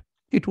B-Site.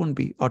 It won't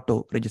be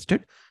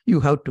auto-registered.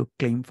 You have to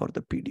claim for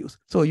the PDUs.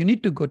 So you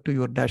need to go to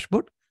your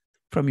dashboard.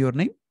 From your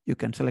name, you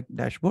can select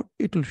dashboard.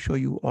 It will show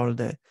you all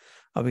the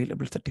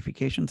available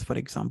certifications. For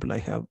example, I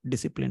have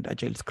Disciplined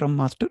Agile Scrum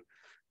Master.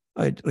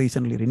 I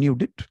recently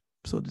renewed it.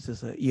 So this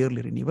is a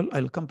yearly renewal.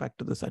 I'll come back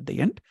to this at the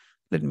end.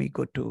 Let me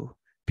go to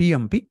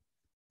PMP.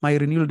 My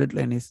renewal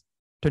deadline is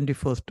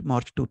 21st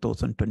March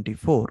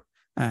 2024.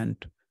 And,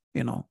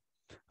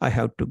 I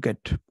have to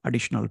get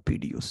additional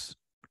PDUs,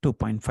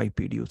 2.5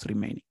 PDUs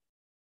remaining.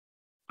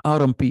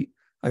 RMP,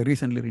 I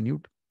recently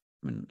renewed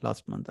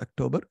last month,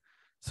 October.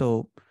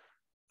 So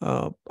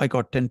I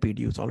got 10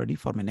 PDUs already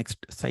for my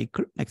next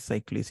cycle. Next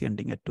cycle is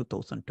ending at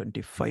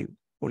 2025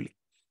 only.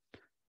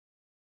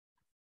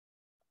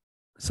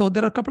 So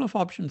there are a couple of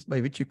options by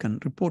which you can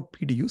report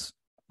PDUs.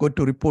 Go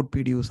to report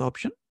PDUs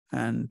option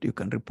and you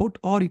can report,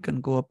 or you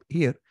can go up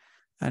here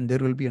and there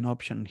will be an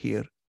option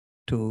here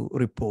to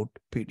report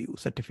PDU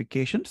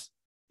certifications.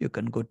 You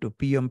can go to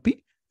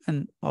PMP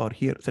and or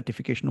here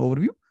certification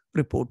overview,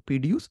 report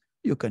PDUs.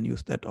 You can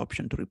use that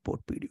option to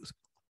report PDUs.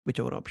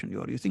 Whichever option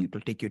you are using, it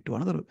will take you to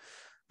another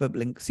web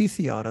link,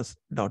 ccrs.pmi.org.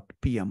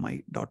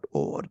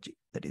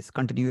 That is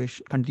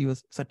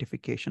continuous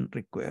certification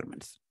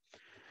requirements.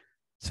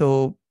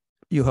 So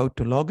you have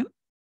to log in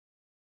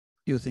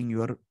using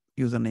your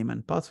username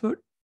and password,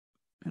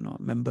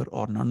 member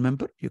or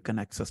non-member. You can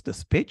access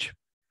this page.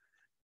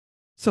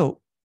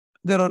 So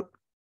there are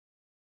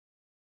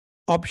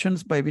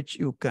options by which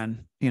you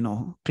can,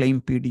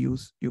 claim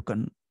PDUs. You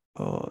can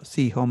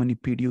see how many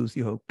PDUs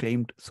you have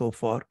claimed so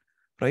far,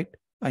 right?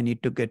 I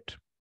need to get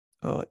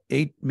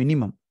 8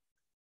 minimum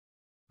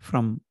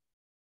from,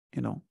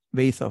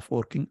 ways of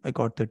working. I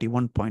got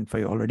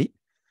 31.5 already.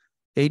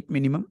 8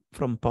 minimum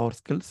from Power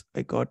Skills.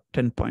 I got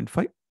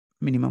 10.5.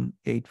 Minimum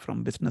 8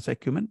 from Business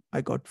Acumen.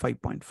 I got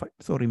 5.5.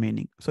 So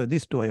remaining. So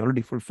these two I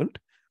already fulfilled.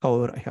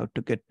 However, I have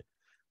to get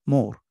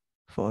more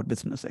for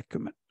Business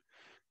Acumen.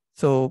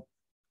 So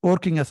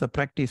working as a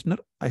practitioner,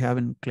 I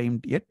haven't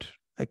claimed yet.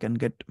 I can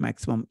get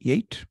maximum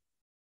 8.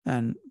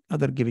 And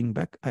other giving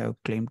back, I have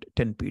claimed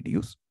 10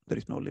 PDUs. There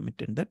is no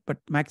limit in that, but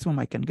maximum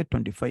I can get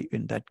 25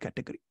 in that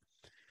category.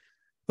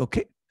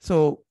 Okay,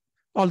 so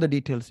all the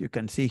details you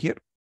can see here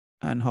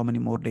and how many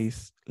more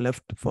days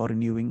left for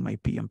renewing my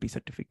PMP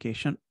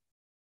certification.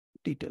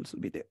 Details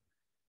will be there.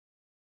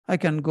 I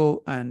can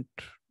go and,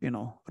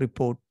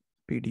 report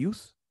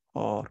PDUs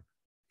or,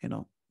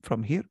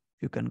 from here,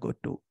 you can go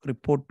to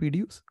report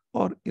PDUs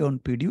or earn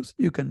PDUs.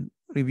 You can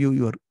review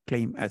your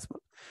claim as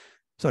well.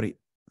 Sorry,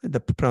 the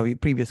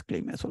previous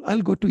claim as well.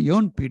 I'll go to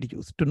earn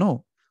PDUs to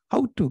know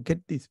how to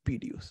get these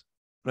PDUs,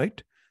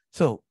 right?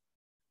 So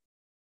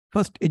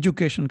first,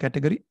 education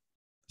category.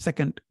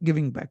 Second,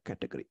 giving back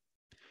category.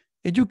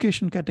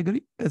 Education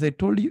category, as I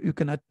told you, you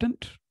can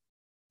attend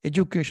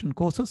education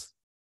courses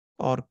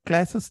or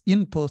classes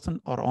in person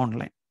or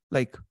online.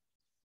 Like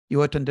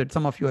you attended,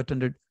 some of you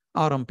attended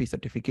RMP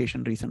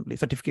certification recently,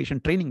 certification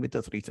training with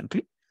us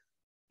recently.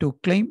 To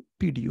claim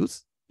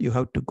PDUs, you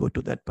have to go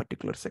to that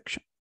particular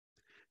section.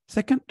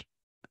 Second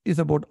is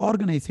about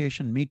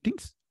organization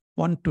meetings.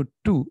 1 to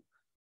 2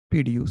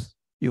 PDUs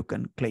you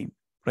can claim,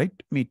 right?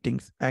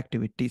 Meetings,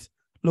 activities,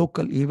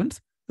 local events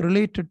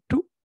related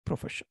to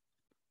profession,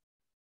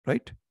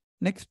 right?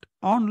 Next,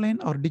 online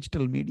or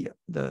digital media.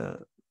 The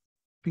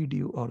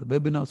PDU or the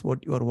webinars,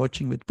 what you are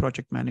watching with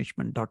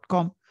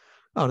projectmanagement.com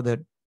or that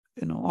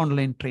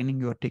online training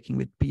you are taking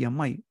with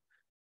PMI,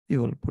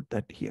 you will put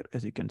that here,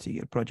 as you can see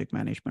here,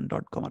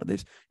 projectmanagement.com or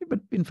this. But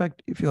in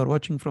fact, if you are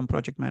watching from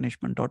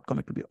projectmanagement.com,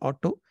 it will be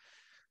auto,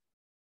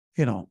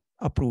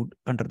 approved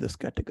under this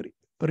category.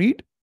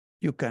 Read,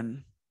 you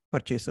can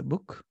purchase a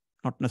book,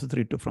 not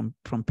necessary to from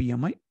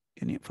PMI,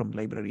 from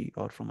library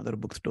or from other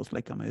bookstores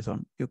like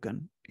Amazon. You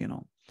can,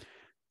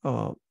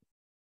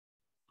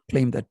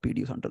 claim that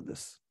PDUs under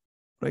this,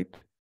 right?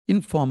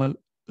 Informal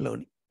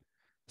learning.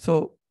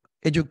 So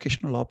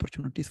educational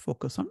opportunities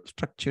focus on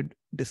structured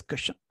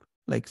discussion,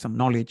 like some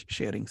knowledge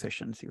sharing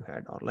sessions you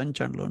had or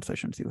lunch and learn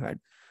sessions you had.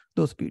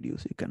 Those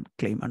PDUs you can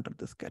claim under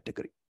this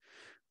category.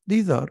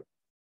 These are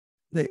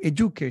the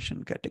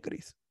education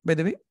categories. By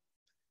the way,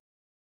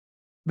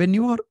 when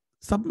you are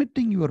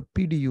submitting your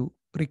PDU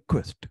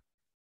request,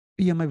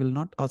 PMI will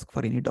not ask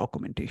for any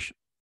documentation.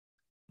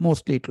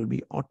 Mostly it will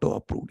be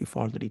auto-approved if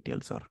all the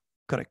details are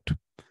correct.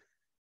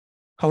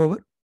 However,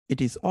 it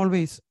is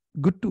always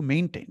good to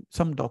maintain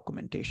some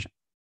documentation.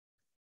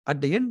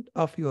 At the end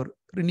of your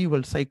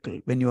renewal cycle,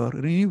 when you are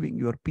renewing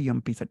your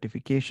PMP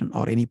certification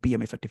or any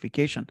PMI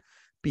certification,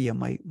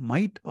 PMI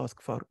might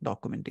ask for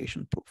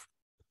documentation proof.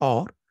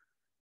 Or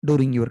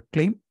during your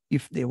claim,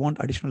 if they want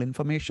additional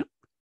information,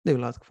 they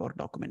will ask for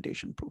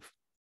documentation proof.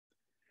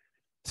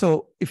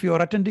 So if you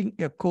are attending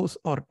a course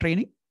or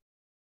training,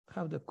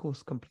 have the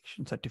course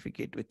completion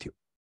certificate with you,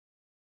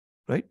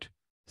 right?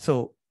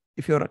 So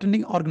if you're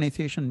attending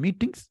organization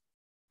meetings,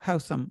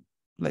 have some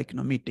like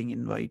meeting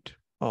invite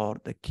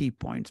or the key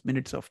points,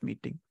 minutes of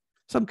meeting,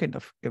 some kind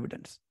of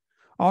evidence.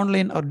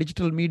 Online or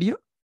digital media,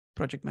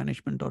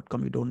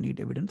 projectmanagement.com, you don't need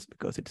evidence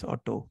because it's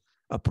auto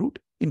approved.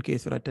 In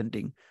case you're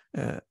attending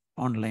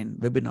online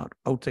webinar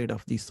outside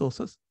of these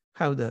sources,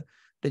 have the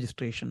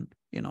registration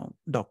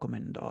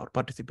document or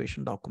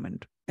participation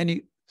document,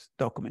 any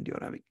document you're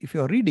having. If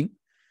you're reading,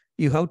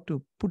 you have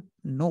to put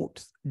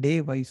notes,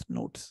 day-wise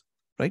notes,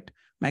 right?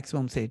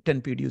 Maximum, say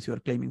 10 PDUs you are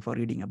claiming for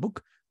reading a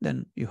book.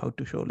 Then you have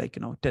to show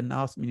 10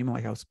 hours minimum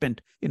I have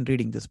spent in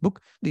reading this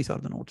book. These are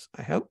the notes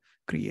I have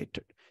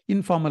created.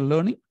 Informal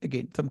learning,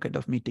 again, some kind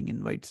of meeting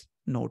invites,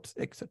 notes,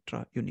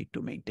 etc. you need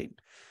to maintain.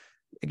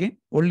 Again,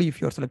 only if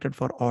you're selected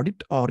for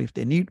audit or if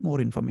they need more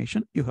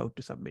information, you have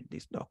to submit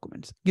these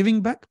documents.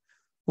 Giving back,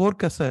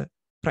 work as a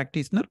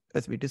practitioner,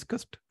 as we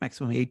discussed,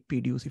 maximum 8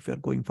 PDUs if you're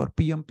going for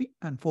PMP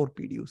and 4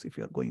 PDUs if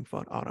you're going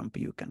for RMP,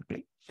 you can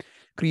claim.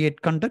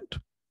 Create content.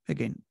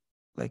 Again,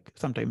 like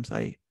sometimes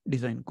I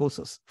design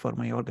courses for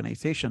my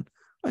organization.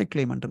 I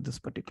claim under this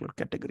particular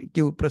category.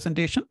 Give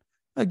presentation.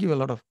 I give a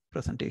lot of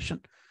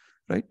presentation,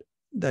 right?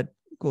 That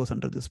goes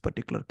under this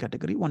particular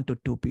category. 1 to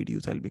 2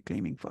 PDUs I'll be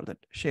claiming for that.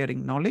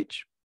 Sharing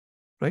knowledge,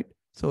 right?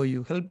 So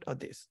you helped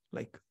others,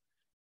 like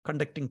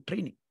conducting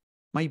training.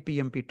 My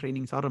PMP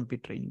trainings,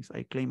 RMP trainings,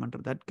 I claim under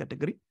that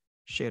category.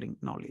 Sharing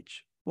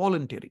knowledge.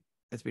 Volunteering,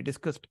 as we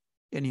discussed,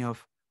 any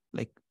of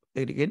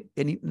again,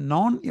 any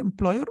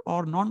non-employer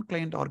or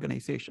non-client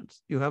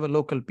organizations. You have a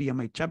local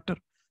PMI chapter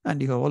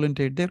and you have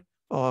volunteered there,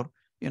 or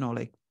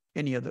like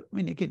any other,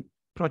 again,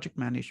 project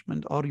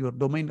management or your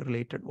domain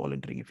related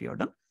volunteering, if you are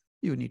done,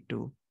 you need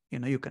to,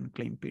 you can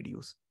claim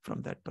PDUs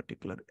from that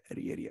particular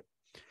area.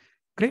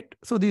 Great.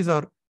 So these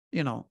are,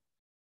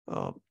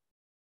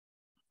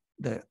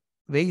 the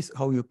ways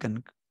how you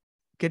can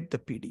get the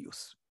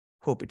PDUs.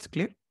 Hope it's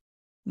clear.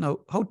 Now,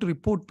 how to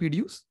report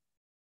PDUs?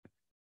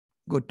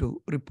 Go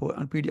to report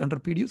and under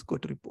PDUs, go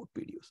to report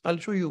PDUs. I'll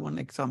show you one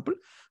example.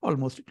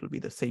 Almost it will be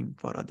the same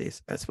for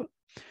others as well.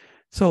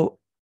 So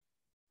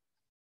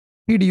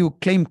PDU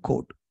claim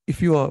code.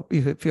 If you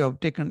have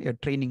taken a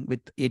training with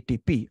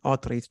ATP,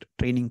 authorized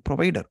training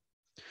provider,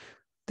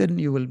 then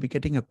you will be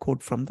getting a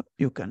code from them.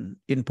 You can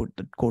input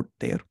the code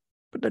there,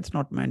 but that's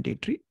not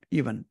mandatory.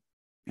 Even,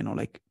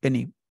 like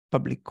any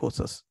public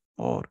courses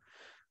or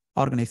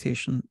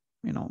organization,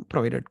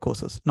 provided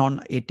courses,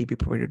 non-ATP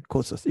provided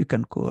courses, you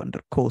can go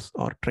under course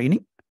or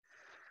training.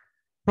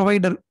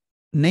 Provider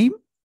name.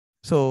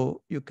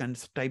 So you can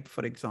type,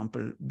 for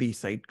example,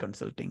 B-Side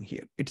Consulting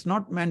here. It's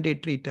not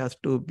mandatory it has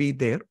to be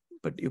there,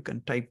 but you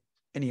can type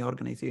any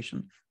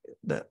organization.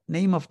 The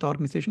name of the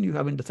organization you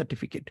have in the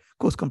certificate,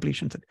 course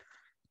completion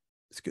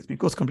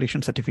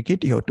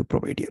certificate you have to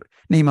provide here.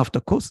 Name of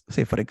the course,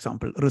 say for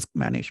example, risk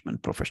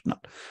management professional.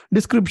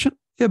 Description,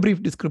 a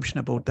brief description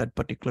about that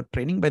particular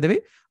training. By the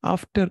way,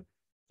 after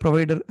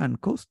provider and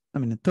course,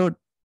 the third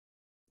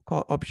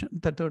option,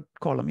 the third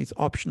column is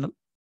optional,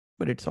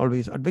 but it's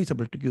always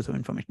advisable to give some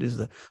information. This is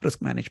the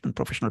risk management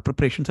professional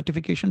preparation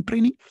certification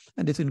training.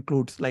 And this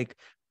includes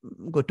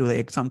go to the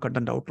exam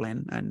content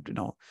outline and,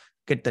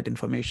 get that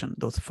information.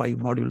 Those 5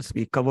 modules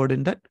we covered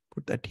in that,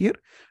 put that here.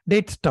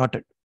 Date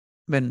started,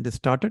 when this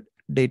started,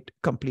 date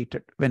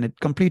completed, when it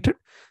completed,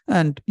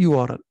 and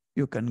URL.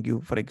 You can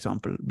give, for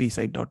example,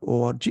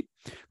 bside.org.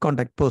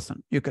 Contact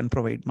person, you can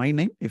provide my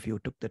name if you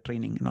took the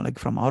training, like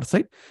from our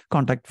side.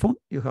 Contact phone,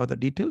 you have the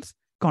details.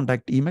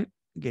 Contact email,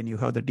 again, you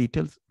have the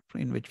details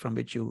from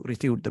which you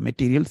received the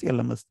materials,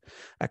 LMS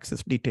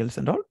access details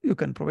and all. You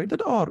can provide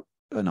that, or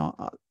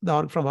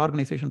from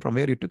organization from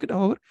where you took it.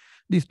 However,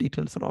 these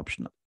details are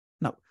optional.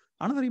 Now,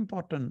 another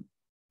important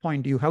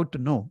point you have to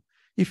know,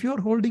 if you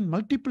are holding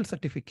multiple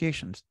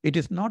certifications, it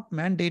is not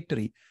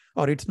mandatory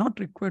or it's not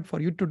required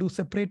for you to do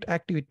separate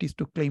activities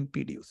to claim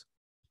PDUs.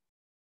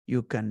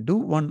 You can do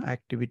one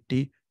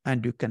activity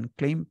and you can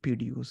claim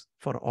PDUs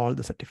for all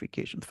the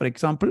certifications. For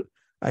example,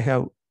 I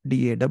have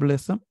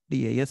DASM,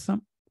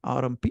 DASM,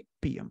 RMP,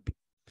 PMP.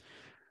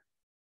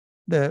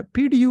 The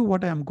PDU,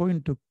 what I am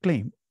going to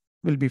claim,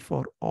 will be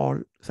for all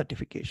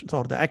certifications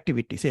or the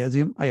activities. Say,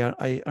 assume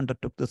I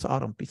undertook this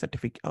RMP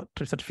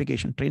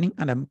certification training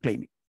and I'm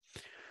claiming,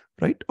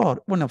 right?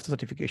 Or one of the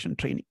certification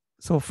training.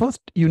 So first,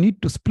 you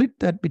need to split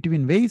that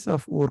between ways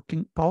of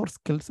working, power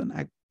skills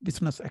and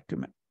business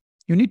acumen.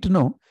 You need to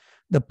know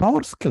the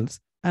power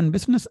skills and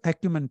business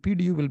acumen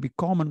PDU will be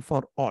common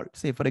for all.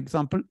 Say, for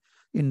example,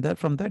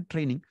 from that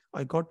training,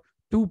 I got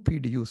 2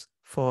 PDUs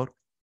for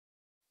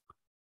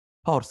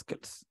power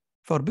skills.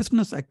 For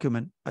business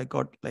acumen, I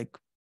got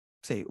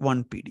say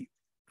 1 PDU,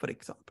 for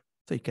example.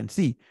 So you can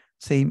see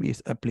Same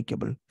is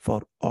applicable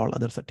for all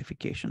other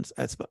certifications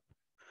as well.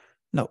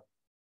 Now,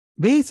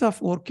 ways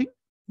of working,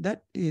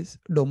 that is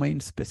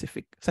domain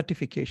specific,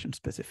 certification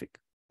specific.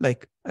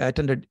 Like I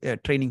attended a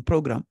training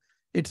program.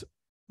 It's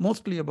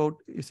mostly about,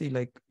 you see,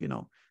 like,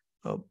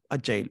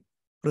 agile,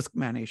 risk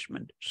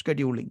management,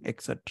 scheduling,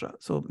 etc.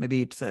 So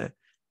maybe it's a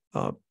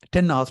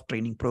 10 hours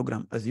training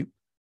program, assume.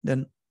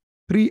 Then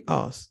 3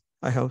 hours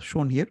I have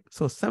shown here.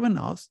 So 7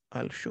 hours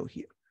I'll show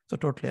here. So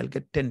totally I'll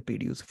get 10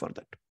 PDUs for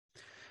that.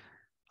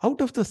 Out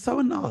of the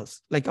 7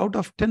 hours, like out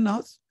of 10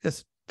 hours,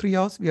 yes, 3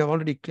 hours we have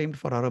already claimed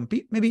for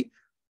RMP. Maybe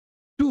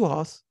 2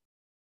 hours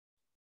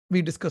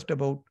we discussed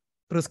about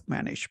risk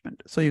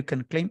management. So you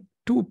can claim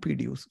 2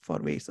 PDUs for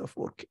ways of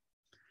working.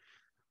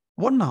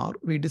 1 hour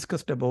we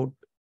discussed about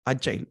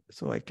agile.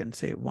 So I can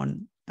say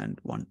 1 and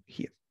 1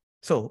 here.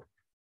 So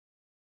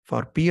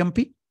for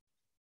PMP,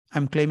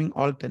 I'm claiming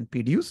all 10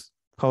 PDUs.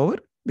 However,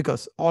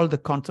 because all the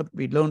concepts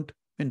we learned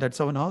in that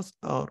 7 hours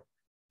are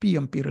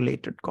PMP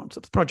related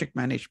concepts, project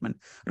management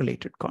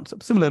related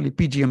concepts. Similarly,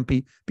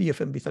 PGMP,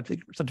 PFMP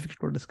certificate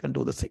holders can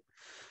do the same.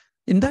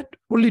 In that,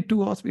 only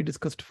 2 hours we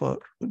discussed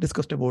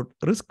about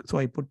risk. So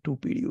I put 2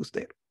 PDUs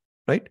there,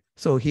 right?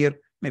 So here,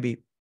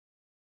 maybe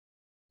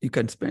you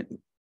can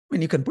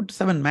you can put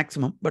 7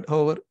 maximum, but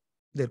however,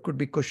 there could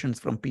be questions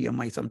from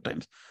PMI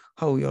sometimes,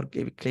 how you're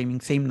claiming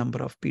same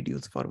number of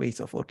PDUs for ways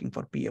of working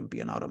for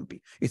PMP and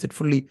RMP. Is it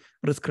fully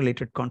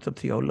risk-related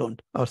concepts you have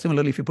learned? Or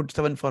similarly, if you put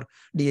 7 for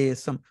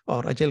DASM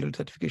or Agile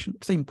certification,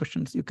 same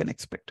questions you can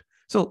expect.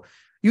 So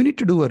you need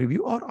to do a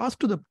review or ask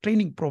to the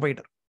training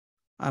provider.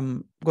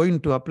 I'm going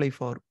to apply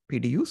for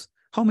PDUs.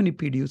 How many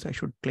PDUs I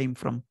should claim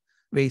from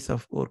ways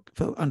of work,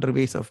 under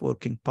ways of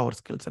working, power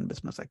skills and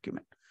business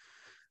acumen?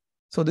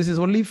 So this is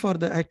only for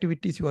the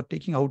activities you are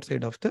taking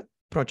outside of the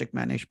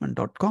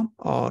projectmanagement.com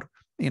or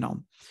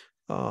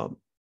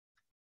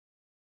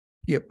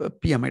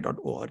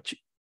PMI.org.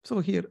 So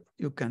here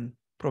you can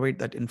provide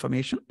that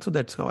information. So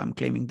that's how I'm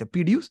claiming the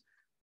PDUs.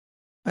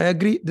 I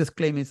agree this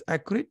claim is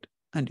accurate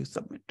and you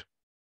submit.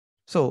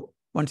 So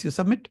once you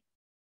submit,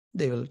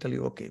 they will tell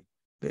you, okay,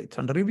 it's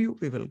under review.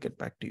 We will get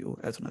back to you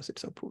as soon as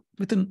it's approved.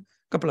 Within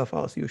a couple of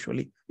hours,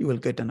 usually you will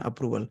get an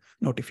approval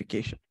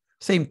notification.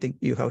 Same thing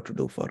you have to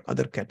do for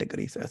other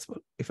categories as well.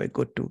 If I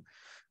go to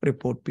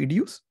report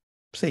PDUs,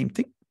 same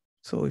thing.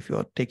 So if you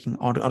are taking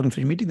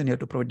organization meeting, then you have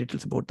to provide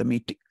details about the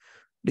meeting.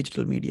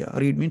 Digital media,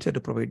 read means you have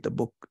to provide the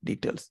book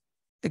details.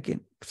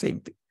 Again,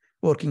 same thing.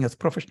 Working as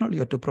professional, you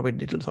have to provide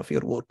details of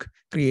your work.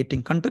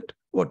 Creating content,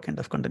 what kind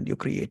of content you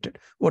created,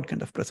 what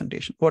kind of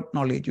presentation, what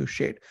knowledge you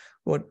shared,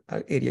 what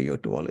area you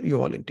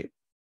volunteered.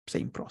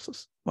 Same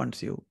process.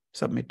 Once you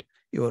submit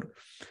your,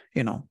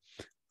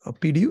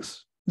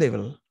 PDUs, they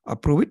will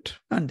approve it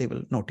and they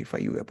will notify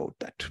you about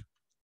that.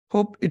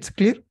 Hope it's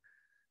clear.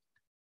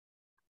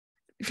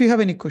 If you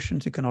have any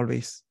questions, you can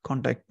always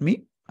contact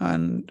me,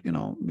 and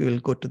we will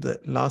go to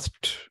the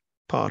last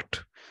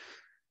part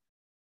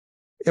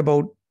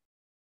about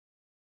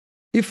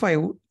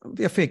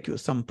FAQ,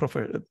 some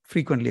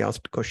frequently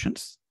asked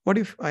questions. What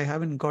if I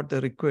haven't got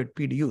the required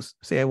PDUs?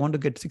 Say I want to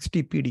get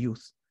 60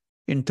 PDUs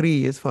in 3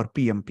 years for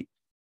PMP.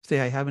 Say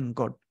I haven't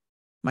got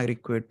my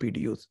required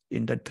PDUs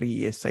in that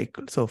 3-year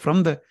cycle. So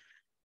from the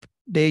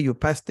day you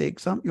pass the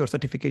exam, your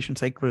certification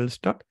cycle will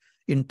start.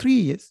 In 3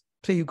 years,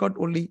 say you got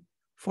only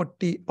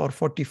 40 or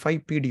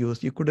 45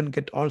 PDUs, you couldn't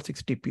get all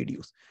 60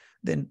 PDUs,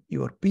 then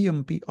your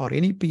PMP or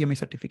any PMI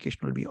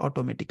certification will be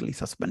automatically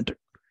suspended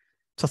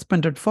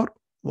for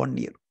 1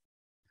 year.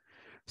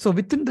 So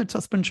within that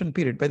suspension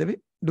period, by the way,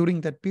 during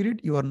that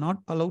period, you are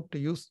not allowed to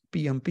use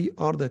PMP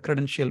or the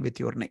credential with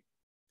your name.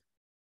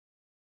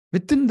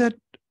 Within that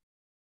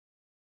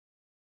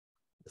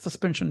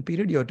suspension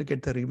period, you have to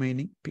get the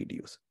remaining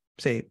PDUs.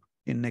 Say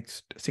in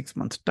next 6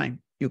 months'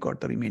 time, you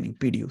got the remaining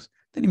PDUs,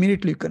 then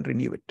immediately you can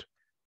renew it.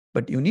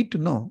 But you need to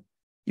know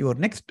your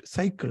next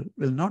cycle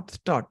will not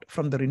start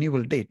from the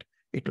renewal date.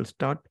 It will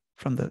start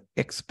from the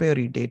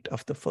expiry date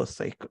of the first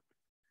cycle,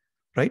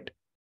 right?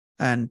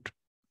 And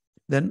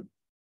then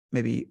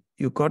maybe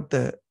you got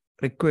the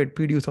required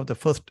PDUs of the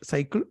first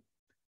cycle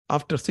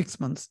after 6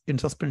 months in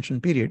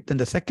suspension period. Then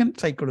the second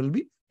cycle will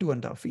be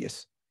 2.5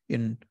 years.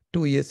 In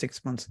 2 years,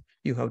 6 months,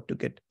 you have to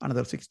get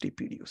another 60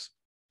 PDUs.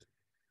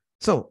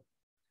 So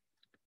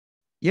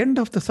end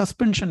of the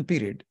suspension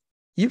period,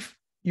 if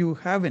you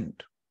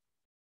haven't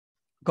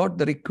got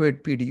the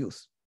required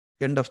PDUs,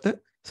 end of the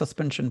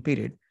suspension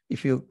period,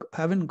 if you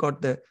haven't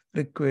got the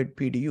required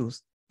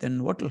PDUs,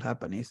 then what will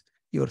happen is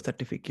your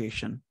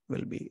certification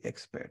will be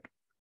expired.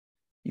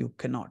 You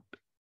cannot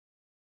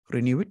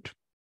renew it.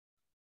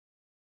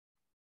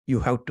 You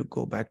have to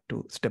go back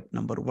to step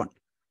number 1.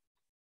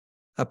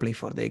 Apply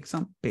for the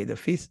exam, pay the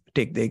fees,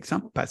 take the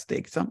exam, pass the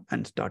exam,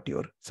 and start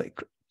your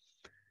cycle.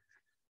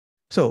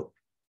 So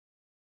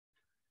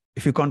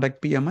if you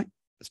contact PMI,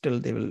 still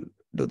they will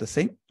do the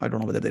same. I don't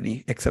know whether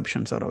any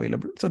exceptions are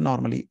available. So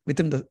normally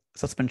within the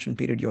suspension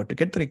period, you have to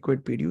get the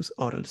required PDUs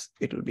or else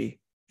it will be,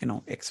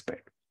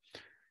 expired.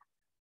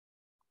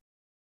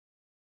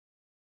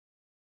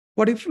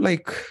 What if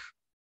like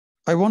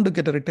I want to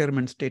get a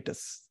retirement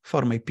status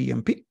for my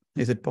PMP?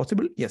 Is it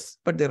possible? Yes,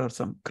 but there are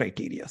some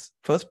criteria.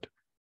 First,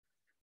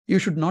 you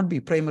should not be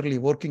primarily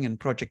working in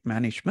project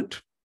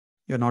management.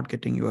 You're not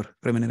getting your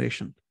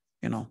remuneration,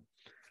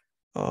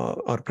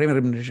 or primary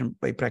remuneration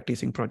by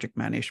practicing project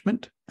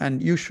management.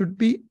 And you should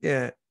be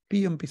a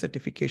PMP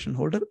certification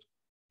holder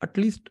at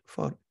least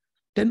for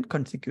 10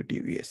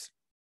 consecutive years.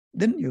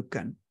 Then you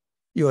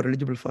are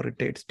eligible for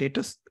retired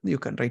status. You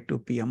can write to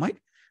PMI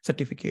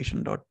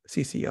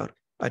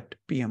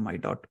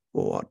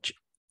certification.ccr@pmi.org.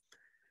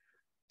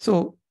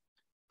 So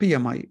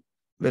PMI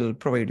will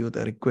provide you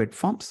the required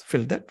forms,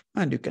 fill that,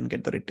 and you can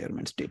get the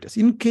retirement status.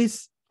 In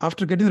case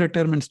after getting the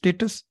retirement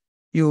status,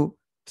 you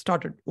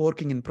started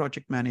working in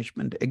project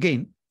management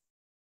again,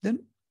 then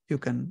you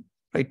can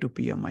write to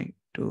PMI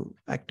to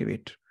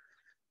activate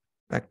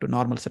back to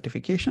normal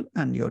certification,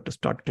 and you have to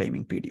start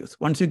claiming PDUs.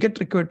 Once you get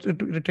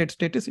retired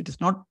status, it is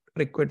not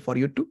required for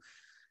you to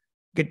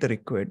get the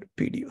required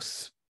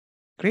PDUs.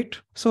 Great.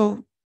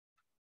 So,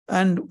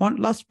 and one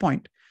last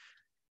point.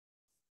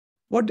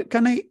 What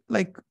can I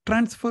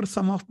transfer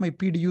some of my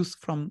PDUs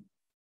from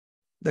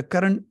the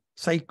current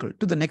cycle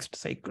to the next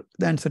cycle?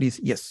 The answer is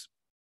yes,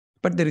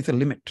 but there is a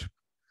limit.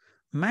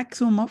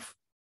 Maximum of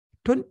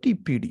 20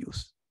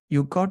 PDUs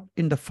you got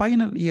in the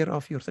final year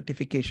of your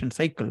certification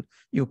cycle,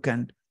 you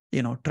can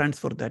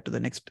transfer that to the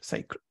next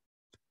cycle.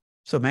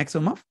 So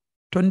maximum of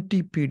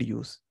 20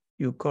 PDUs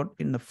you got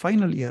in the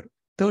final year,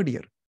 third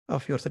year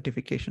of your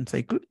certification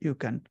cycle, you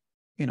can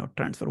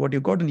transfer. What you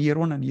got in year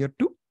 1 and year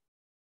 2,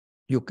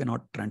 you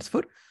cannot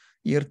transfer.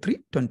 Year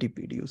 3, 20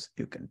 PDUs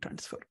you can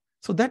transfer.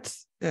 So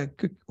that's a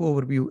quick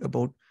overview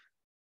about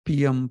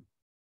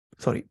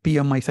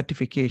PMI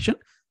certification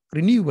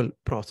renewal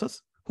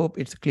process. Hope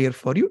it's clear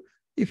for you.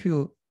 If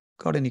you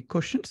got any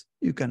questions,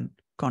 you can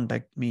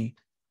contact me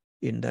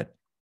in that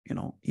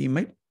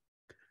email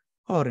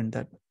or in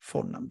that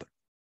phone number.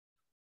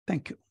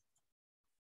 Thank you.